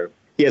get there.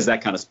 He has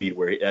that kind of speed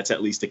where that's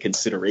at least a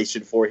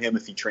consideration for him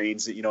if he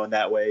trains, in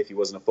that way, if he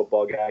wasn't a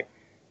football guy.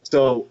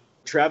 So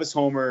Travis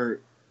Homer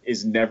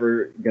is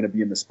never going to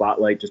be in the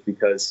spotlight just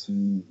because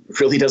he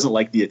really doesn't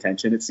like the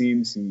attention, it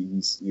seems.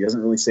 He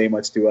doesn't really say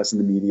much to us in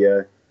the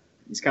media.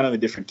 He's kind of a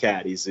different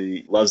cat.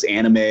 He loves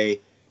anime.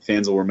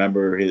 Fans will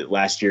remember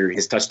last year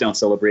his touchdown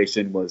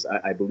celebration was,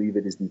 I believe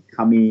it is the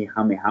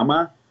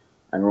Kamehameha.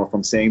 I don't know if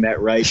I'm saying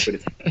that right, but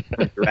it's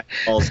Dragon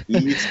Ball Z.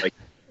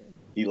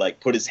 He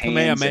put his hands.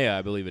 Kamehameha,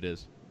 I believe it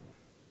is.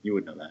 You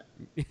would know that.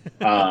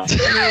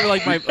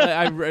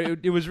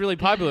 It was really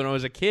popular when I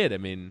was a kid. I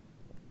mean,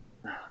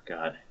 oh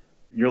God,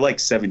 you're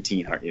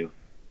 17, aren't you?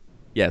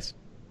 Yes.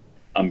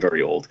 I'm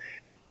very old.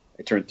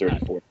 I turned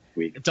 34.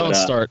 week. Don't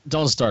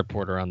start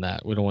Porter on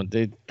that. We don't want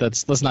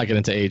let's not get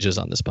into ages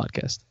on this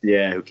podcast.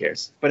 Yeah, who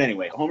cares? But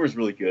anyway, Homer's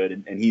really good,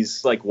 and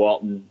he's like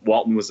Walton.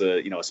 Walton was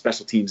a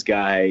special teams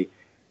guy,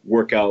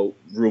 workout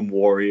room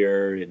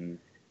warrior, and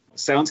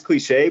sounds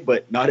cliche,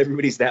 but not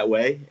everybody's that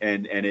way,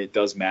 and it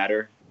does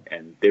matter,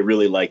 and they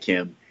really like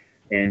him.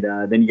 And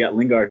then you got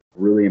Lingard,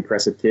 really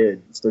impressive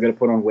kid. Still got to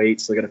put on weight,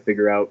 still got to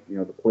figure out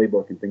the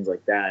playbook and things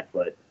like that,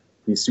 but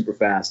he's super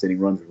fast and he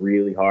runs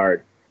really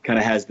hard. Kind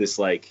of has this,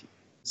 like,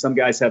 some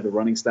guys have the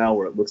running style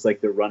where it looks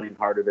like they're running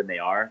harder than they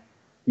are.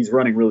 He's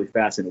running really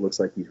fast, and it looks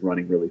like he's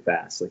running really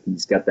fast. Like,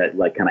 he's got that,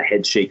 like, kind of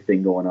head shake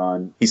thing going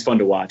on. He's fun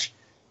to watch.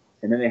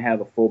 And then they have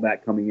a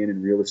fullback coming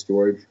in Realus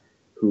George,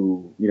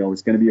 who,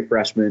 is going to be a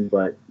freshman,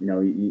 but,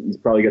 he's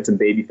probably got some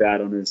baby fat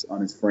on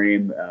his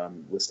frame,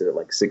 listed at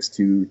like 6'2",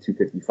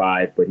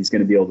 255, but he's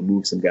going to be able to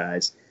move some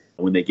guys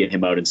when they get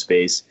him out in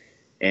space.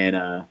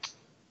 And,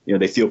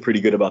 they feel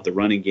pretty good about the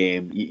running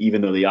game,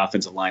 even though the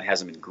offensive line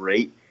hasn't been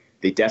great.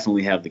 They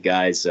definitely have the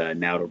guys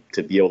now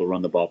to be able to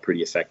run the ball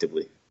pretty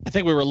effectively. I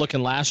think we were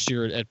looking last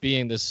year at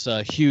being this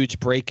huge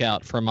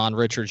breakout for Amon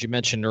Richards. You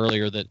mentioned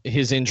earlier that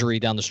his injury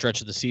down the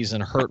stretch of the season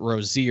hurt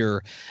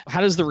Rozier.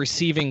 How does the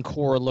receiving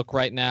core look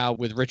right now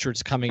with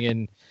Richards coming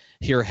in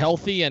here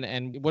healthy?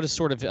 And what is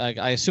sort of,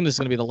 I assume this is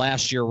going to be the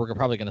last year we're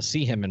probably going to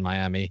see him in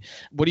Miami.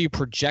 What do you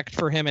project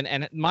for him?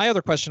 And my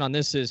other question on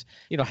this is,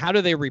 how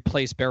do they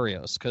replace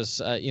Berrios? Because,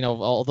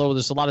 although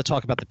there's a lot of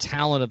talk about the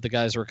talent of the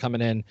guys who are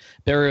coming in,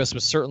 Berrios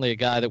was certainly a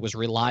guy that was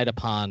relied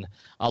upon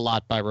a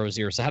lot by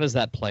Rozier. So how does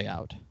that play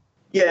out?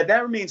 Yeah,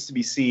 that remains to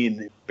be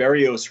seen.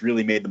 Berrios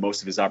really made the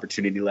most of his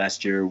opportunity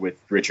last year with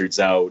Richards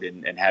out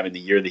and having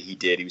the year that he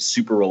did. He was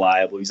super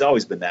reliable. He's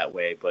always been that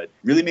way, but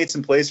really made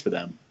some plays for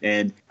them.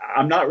 And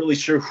I'm not really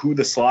sure who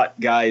the slot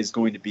guy is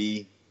going to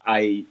be.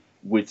 I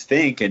would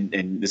think,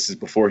 and this is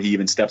before he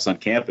even steps on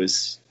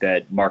campus,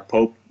 that Mark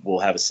Pope will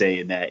have a say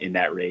in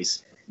that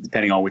race,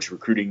 depending on which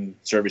recruiting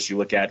service you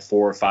look at. 4-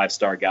 or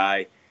 5-star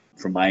guy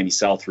from Miami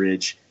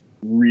Southridge,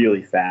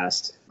 really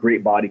fast.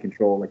 Great body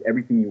control, like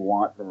everything you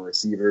want from a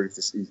receiver.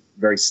 He's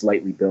very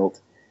slightly built.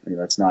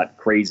 That's not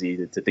crazy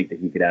to think that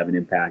he could have an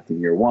impact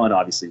in year one.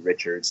 Obviously,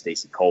 Richard,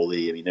 Stacy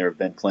Coley. There have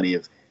been plenty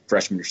of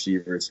freshman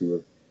receivers who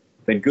have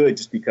been good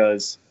just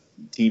because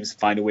teams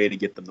find a way to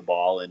get them the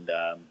ball and,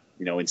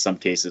 in some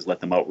cases, let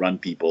them outrun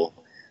people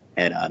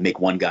and make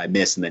one guy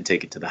miss and then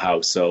take it to the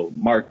house. So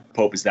Mark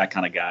Pope is that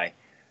kind of guy.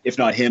 If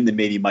not him, then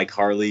maybe Mike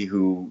Harley,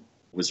 who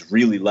was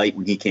really light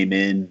when he came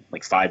in,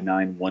 like 5'9",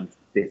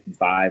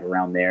 155,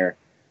 around there.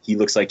 He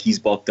looks like he's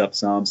bulked up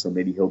some, so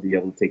maybe he'll be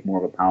able to take more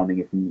of a pounding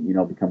if he,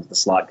 becomes the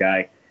slot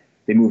guy.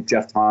 They moved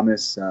Jeff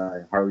Thomas,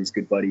 Harley's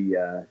good buddy,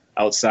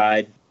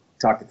 outside.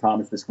 Talked to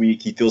Thomas this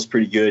week. He feels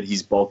pretty good.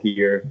 He's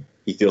bulkier.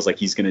 He feels like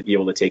he's going to be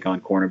able to take on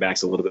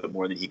cornerbacks a little bit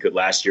more than he could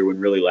last year, when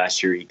really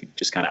last year he could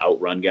just kind of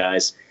outrun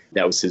guys.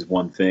 That was his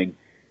one thing.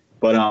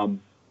 But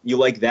you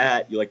like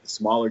that. You like the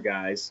smaller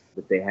guys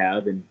that they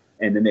have, and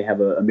then they have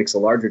a mix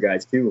of larger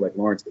guys, too, like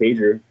Lawrence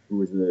Cager, who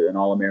was an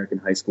All-American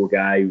high school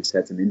guy who's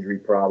had some injury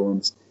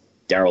problems.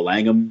 Darrell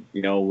Langham,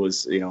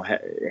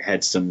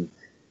 had some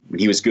 – when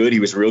he was good,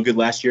 he was real good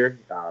last year.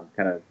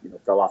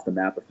 Fell off the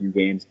map a few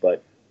games,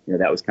 but,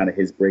 that was kind of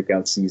his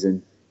breakout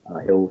season.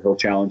 He'll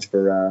challenge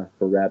for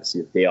reps.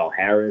 You have Dale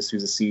Harris,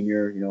 who's a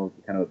senior,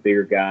 kind of a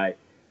bigger guy.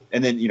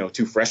 And then,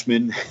 2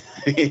 freshmen,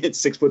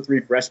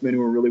 6'3" freshmen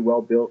who are really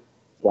well built,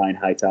 Brian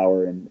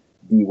Hightower and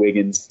D.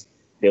 Wiggins.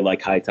 They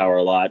like Hightower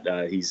a lot.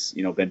 He's,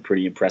 been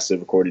pretty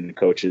impressive according to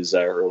coaches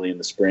early in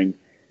the spring.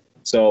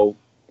 So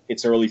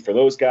it's early for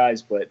those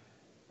guys, but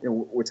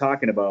we're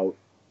talking about,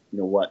 I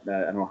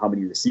don't know how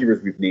many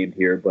receivers we've named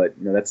here, but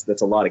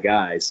that's a lot of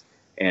guys,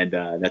 and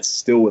that's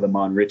still with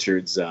Amon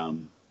Richards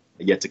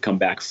yet to come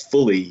back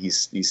fully.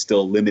 He's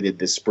still limited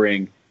this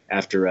spring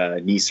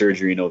after knee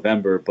surgery in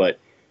November, but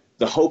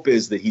the hope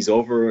is that he's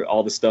over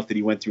all the stuff that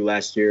he went through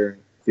last year.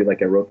 I feel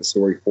like I wrote the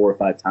story 4 or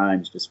 5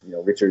 times. Just,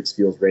 Richards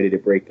feels ready to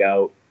break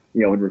out.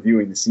 In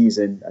reviewing the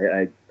season,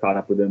 I caught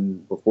up with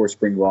him before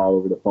spring ball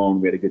over the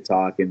phone. We had a good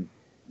talk, and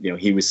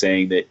he was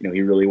saying that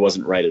he really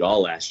wasn't right at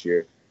all last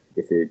year.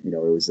 If it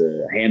was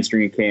a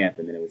hamstring in camp,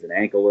 and then it was an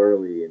ankle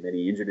early, and then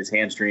he injured his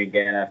hamstring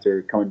again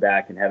after coming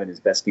back and having his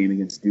best game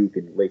against Duke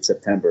in late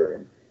September,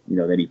 and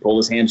then he pulled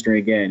his hamstring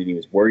again, and he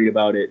was worried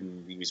about it,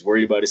 and he was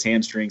worried about his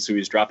hamstring, so he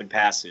was dropping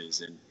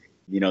passes, and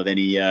then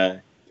he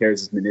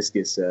tears his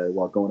meniscus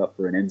while going up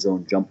for an end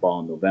zone jump ball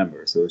in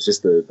November. So it's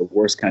just the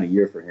worst kind of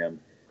year for him.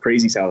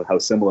 Crazy how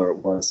similar it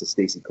was to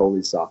Stacy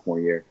Coley's sophomore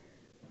year.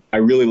 I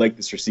really like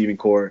this receiving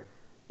core.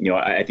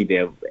 I think they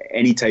have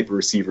any type of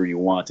receiver you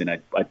want, and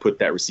I'd put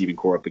that receiving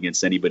core up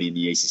against anybody in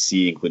the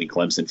ACC, including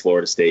Clemson,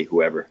 Florida State,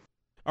 whoever.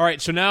 All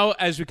right, so now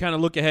as we kind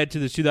of look ahead to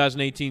the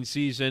 2018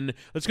 season,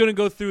 let's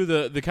go through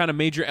the kind of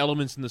major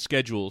elements in the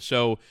schedule.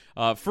 So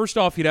first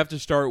off, you'd have to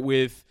start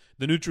with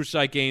the neutral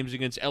site games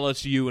against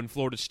LSU and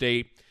Florida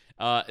State.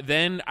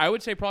 Then I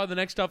would say probably the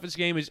next toughest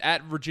game is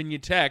at Virginia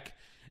Tech.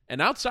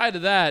 And outside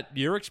of that,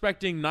 you're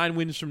expecting 9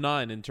 wins from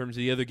 9 in terms of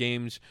the other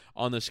games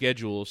on the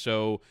schedule.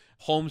 So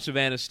home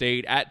Savannah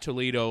State, at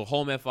Toledo,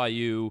 home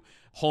FIU,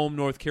 home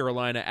North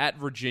Carolina, at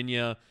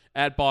Virginia,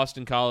 at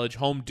Boston College,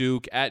 home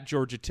Duke, at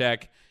Georgia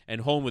Tech,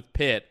 and home with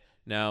Pitt.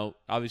 Now,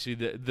 obviously,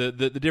 the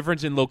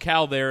difference in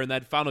locale there in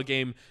that final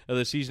game of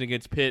the season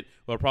against Pitt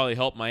will probably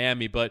help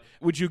Miami. But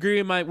would you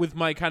agree with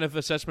my kind of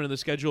assessment of the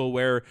schedule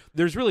where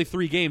there's really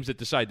 3 games that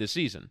decide this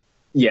season?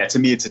 Yeah, to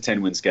me, it's a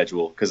 10-win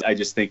schedule because I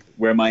just think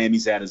where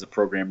Miami's at as a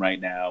program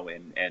right now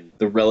and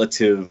the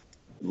relative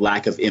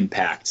lack of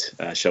impact,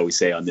 shall we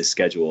say, on this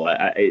schedule.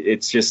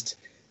 It's just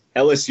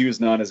LSU is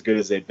not as good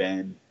as they've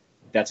been.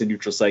 That's a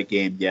neutral site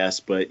game, yes,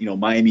 but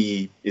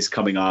Miami is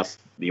coming off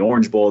the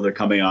Orange Bowl. They're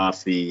coming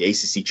off the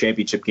ACC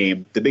championship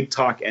game. The big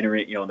talk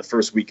entering, in the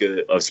first week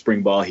of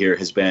spring ball here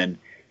has been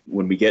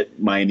when we get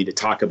Miami to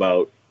talk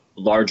about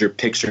larger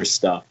picture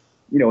stuff.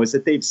 Is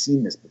that they've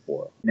seen this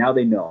before. Now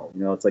they know.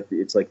 It's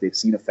like they've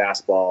seen a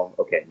fastball.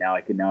 Okay, now I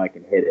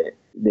can hit it.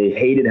 They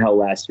hated how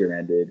last year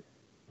ended.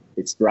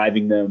 It's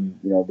driving them,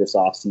 this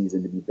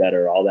offseason to be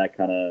better, all that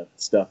kind of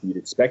stuff you'd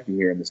expect to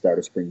hear in the start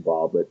of spring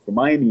ball. But for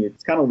Miami,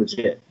 it's kind of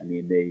legit. I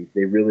mean,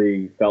 they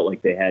really felt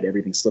like they had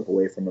everything slip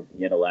away from them at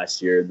the end of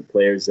last year. And the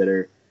players that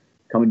are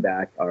coming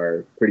back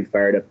are pretty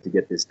fired up to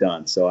get this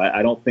done. So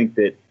I don't think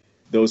that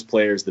those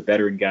players, the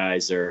veteran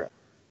guys,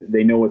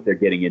 they know what they're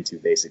getting into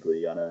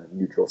basically on a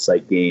neutral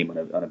site game,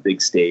 on a big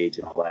stage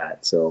and all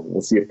that. So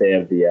we'll see if they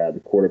have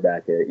the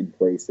quarterback in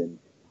place and,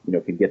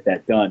 can get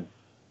that done.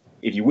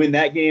 If you win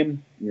that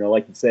game,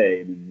 like you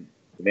say, I mean,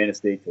 Savannah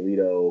State,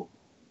 Toledo,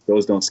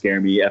 those don't scare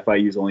me.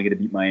 FIU's only going to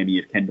beat Miami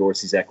if Ken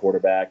Dorsey's at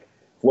quarterback.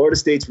 Florida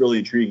State's really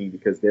intriguing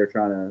because they're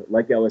trying to,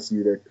 like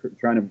LSU, they're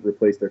trying to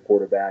replace their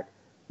quarterback.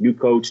 New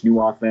coach,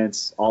 new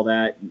offense, all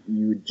that.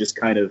 You would just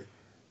kind of,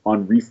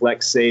 on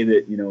reflex, say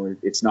that,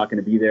 it's not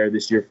going to be there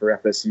this year for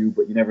FSU,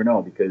 but you never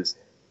know because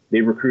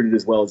they recruited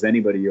as well as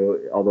anybody,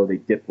 although they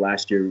dipped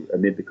last year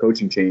amid the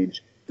coaching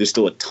change. There's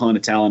still a ton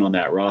of talent on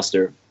that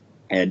roster.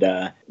 And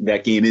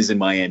that game is in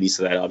Miami,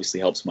 so that obviously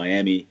helps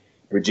Miami.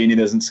 Virginia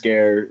shouldn't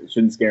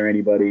scare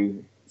anybody.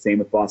 Same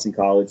with Boston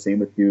College, same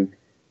with Duke.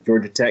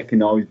 Georgia Tech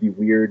can always be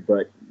weird,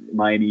 but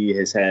Miami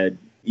has had,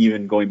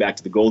 even going back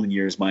to the golden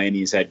years,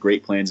 Miami has had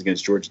great plans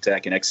against Georgia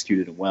Tech and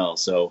executed them well.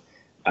 So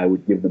I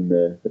would give them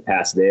the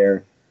pass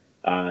there.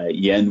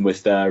 You end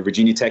with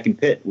Virginia Tech and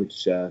Pitt,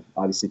 which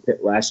obviously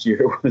Pitt last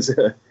year was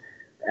an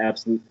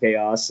absolute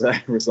chaos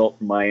result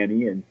from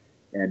Miami and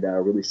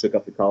really shook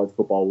up the college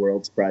football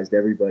world, surprised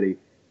everybody.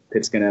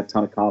 Pitt's going to have a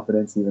ton of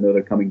confidence, even though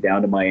they're coming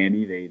down to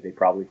Miami. They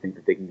probably think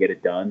that they can get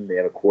it done. They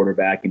have a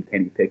quarterback in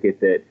Kenny Pickett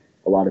that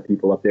a lot of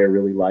people up there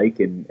really like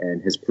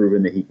and has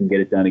proven that he can get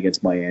it done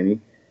against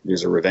Miami.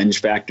 There's a revenge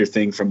factor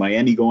thing from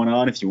Miami going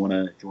on if you want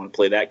to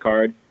play that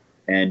card.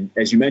 And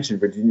as you mentioned,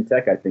 Virginia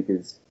Tech, I think,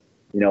 is,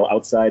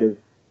 outside of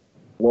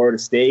Florida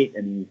State,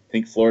 and you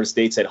think Florida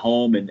State's at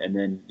home and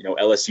then,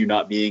 LSU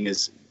not being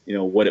as,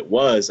 what it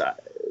was,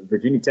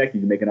 Virginia Tech, you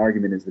can make an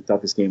argument, is the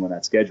toughest game on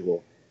that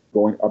schedule.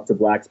 Going up to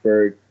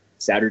Blacksburg,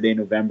 Saturday,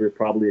 November,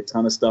 probably a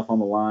ton of stuff on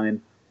the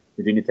line.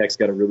 Virginia Tech's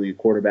got a really good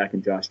quarterback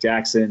in Josh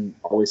Jackson,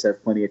 always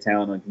have plenty of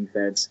talent on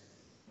defense.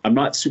 I'm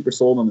not super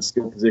sold on the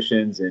skill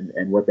positions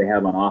and what they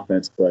have on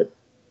offense, but,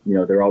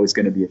 they're always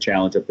going to be a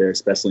challenge up there,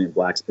 especially in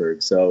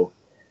Blacksburg. So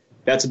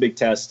that's a big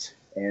test,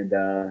 and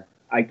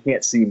I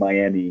can't see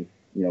Miami,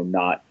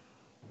 not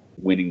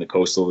winning the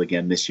Coastal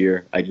again this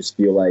year. I just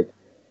feel like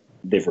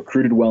they've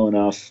recruited well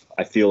enough.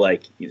 I feel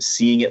like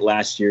seeing it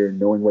last year,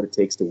 knowing what it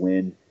takes to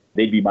win,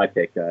 they'd be my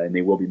pick, and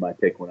they will be my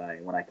pick when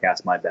I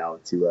cast my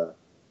ballot to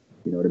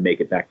make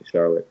it back to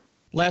Charlotte.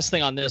 Last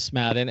thing on this,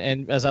 Matt,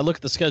 and as I look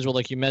at the schedule,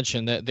 like you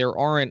mentioned, that there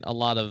aren't a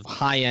lot of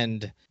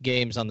high-end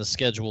games on the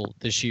schedule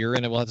this year,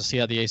 and we'll have to see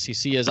how the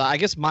ACC is. I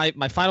guess my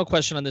final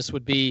question on this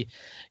would be,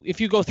 if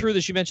you go through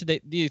this, you mentioned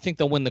that you think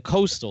they'll win the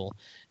Coastal.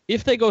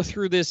 If they go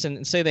through this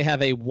and say they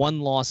have a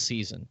one-loss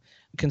season,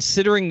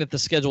 considering that the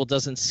schedule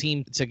doesn't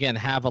seem to, again,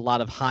 have a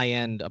lot of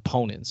high-end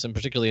opponents, and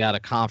particularly out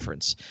of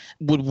conference,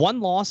 would one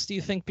loss, do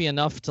you think, be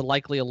enough to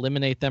likely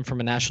eliminate them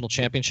from a national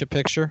championship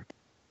picture?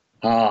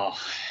 Oh,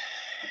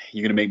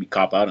 you're going to make me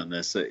cop out on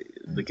this. It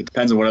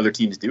depends on what other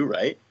teams do,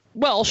 right?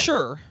 Well,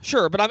 sure.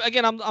 But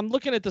I'm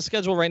looking at the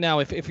schedule right now.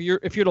 If you're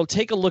to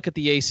take a look at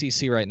the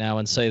ACC right now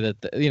and say that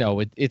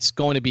it's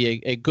going to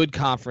be a good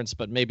conference,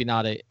 but maybe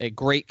not a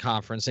great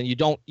conference, and you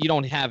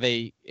don't have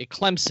a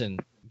Clemson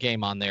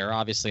game on there,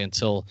 obviously,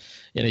 until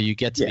you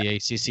get to the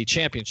ACC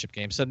championship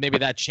game. So maybe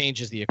that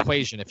changes the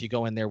equation if you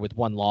go in there with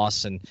one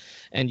loss and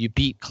you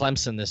beat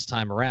Clemson this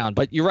time around.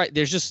 But you're right.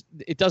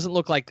 It doesn't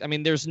look like,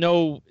 there's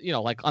no,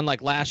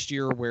 unlike last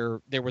year where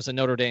there was a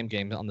Notre Dame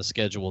game on the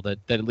schedule that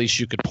at least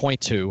you could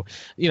point to,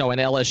 and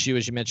LSU,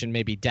 as you mentioned,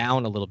 maybe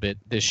down a little bit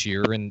this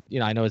year. And,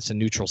 I know it's a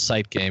neutral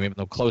site game, even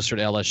though closer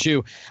to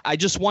LSU. I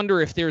just wonder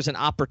if there's an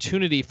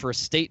opportunity for a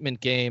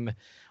statement game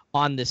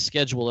on this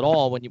schedule at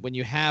all when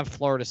you have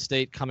Florida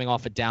State coming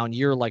off a down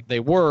year like they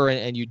were,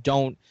 and you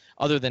don't,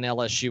 other than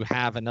LSU,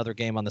 have another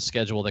game on the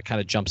schedule that kind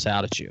of jumps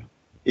out at you.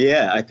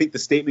 Yeah, I think the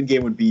statement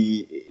game would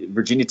be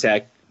Virginia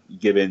Tech,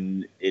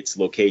 given its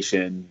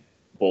location,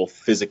 both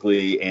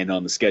physically and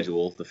on the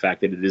schedule, the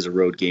fact that it is a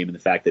road game and the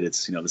fact that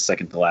it's the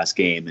second to last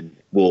game and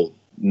will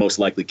most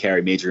likely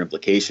carry major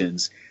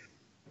implications.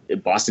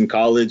 Boston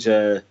College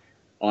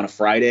on a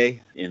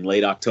Friday in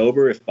late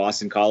October, if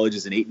Boston College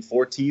is an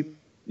 8-4 team,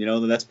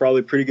 then that's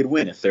probably a pretty good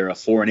win. If they're a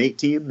 4-8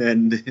 team,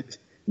 then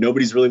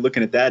nobody's really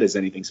looking at that as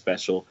anything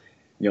special.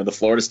 The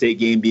Florida State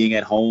game being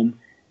at home,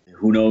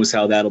 who knows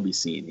how that'll be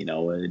seen?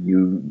 A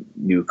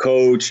new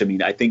coach.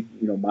 I think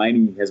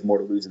Miami has more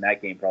to lose in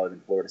that game probably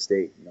than Florida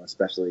State.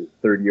 Especially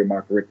third-year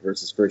Mark Richt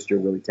versus first-year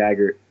Willie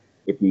Taggart.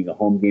 It being a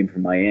home game for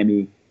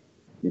Miami,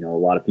 a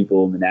lot of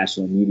people in the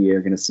national media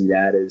are going to see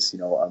that as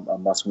a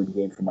must-win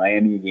game for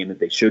Miami, a game that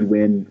they should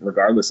win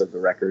regardless of the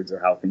records or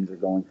how things are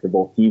going for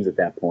both teams at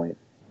that point.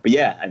 But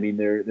yeah,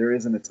 there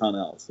isn't a ton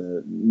else.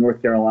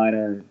 North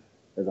Carolina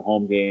as a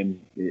home game,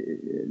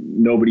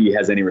 nobody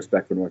has any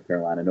respect for North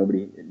Carolina.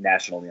 Nobody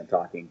nationally, I'm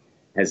talking,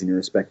 has any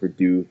respect for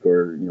Duke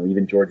or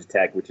even Georgia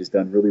Tech, which has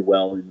done really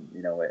well. And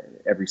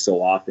every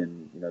so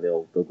often,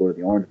 they'll go to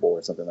the Orange Bowl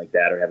or something like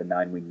that, or have a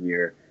 9-win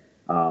year.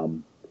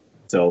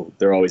 So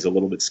they're always a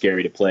little bit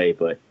scary to play.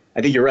 But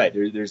I think you're right.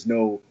 There's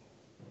no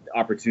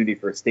opportunity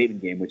for a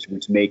statement game, which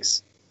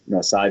makes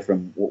aside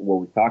from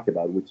what we talked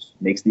about, which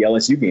makes the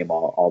LSU game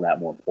all that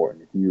more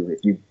important. If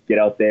you get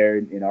out there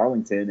in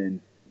Arlington and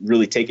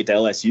really take it to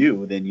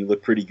LSU, then you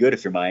look pretty good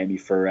if you're Miami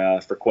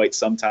for quite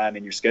some time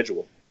in your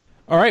schedule.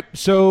 All right,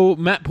 so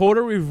Matt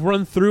Porter, we've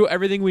run through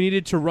everything we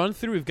needed to run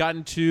through. We've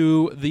gotten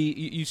to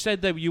you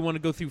said that you want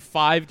to go through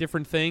 5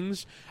 different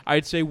things.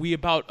 I'd say we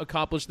about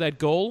accomplished that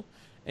goal,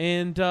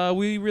 and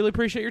we really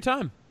appreciate your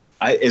time.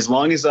 As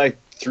long as I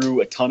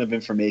threw a ton of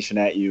information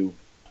at you,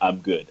 I'm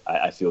good.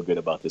 I feel good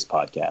about this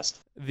podcast.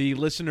 The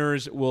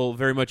listeners will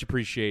very much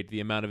appreciate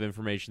the amount of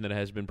information that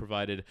has been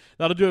provided.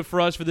 That'll do it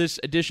for us for this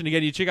edition.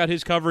 Again, you check out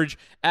his coverage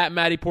at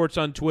Matty Ports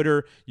on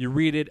Twitter. You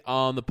read it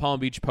on the Palm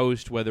Beach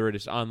Post, whether it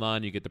is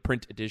online. You get the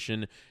print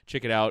edition.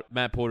 Check it out.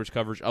 Matt Porter's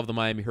coverage of the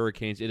Miami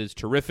Hurricanes. It is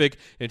terrific.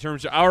 In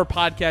terms of our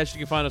podcast, you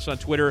can find us on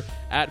Twitter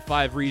at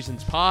 5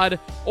 Reasons Pod,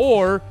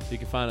 or you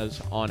can find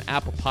us on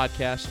Apple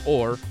Podcasts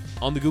or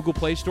on the Google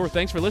Play Store.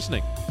 Thanks for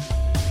listening.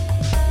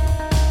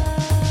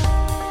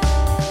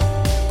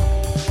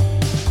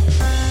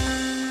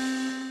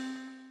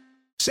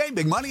 Save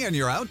big money on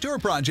your outdoor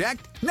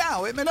project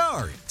now at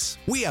Menards.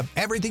 We have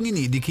everything you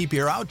need to keep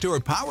your outdoor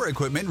power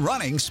equipment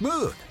running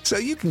smooth, so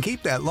you can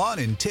keep that lawn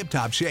in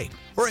tip-top shape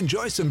or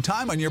enjoy some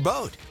time on your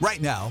boat.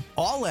 Right now,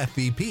 all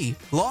FVP,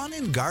 lawn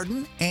and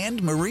garden,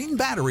 and marine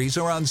batteries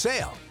are on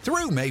sale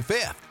through May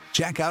 5th.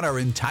 Check out our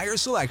entire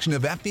selection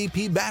of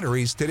FVP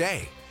batteries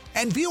today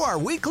and view our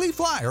weekly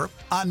flyer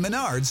on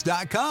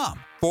Menards.com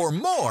for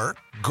more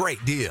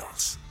great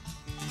deals.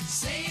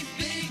 Save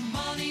big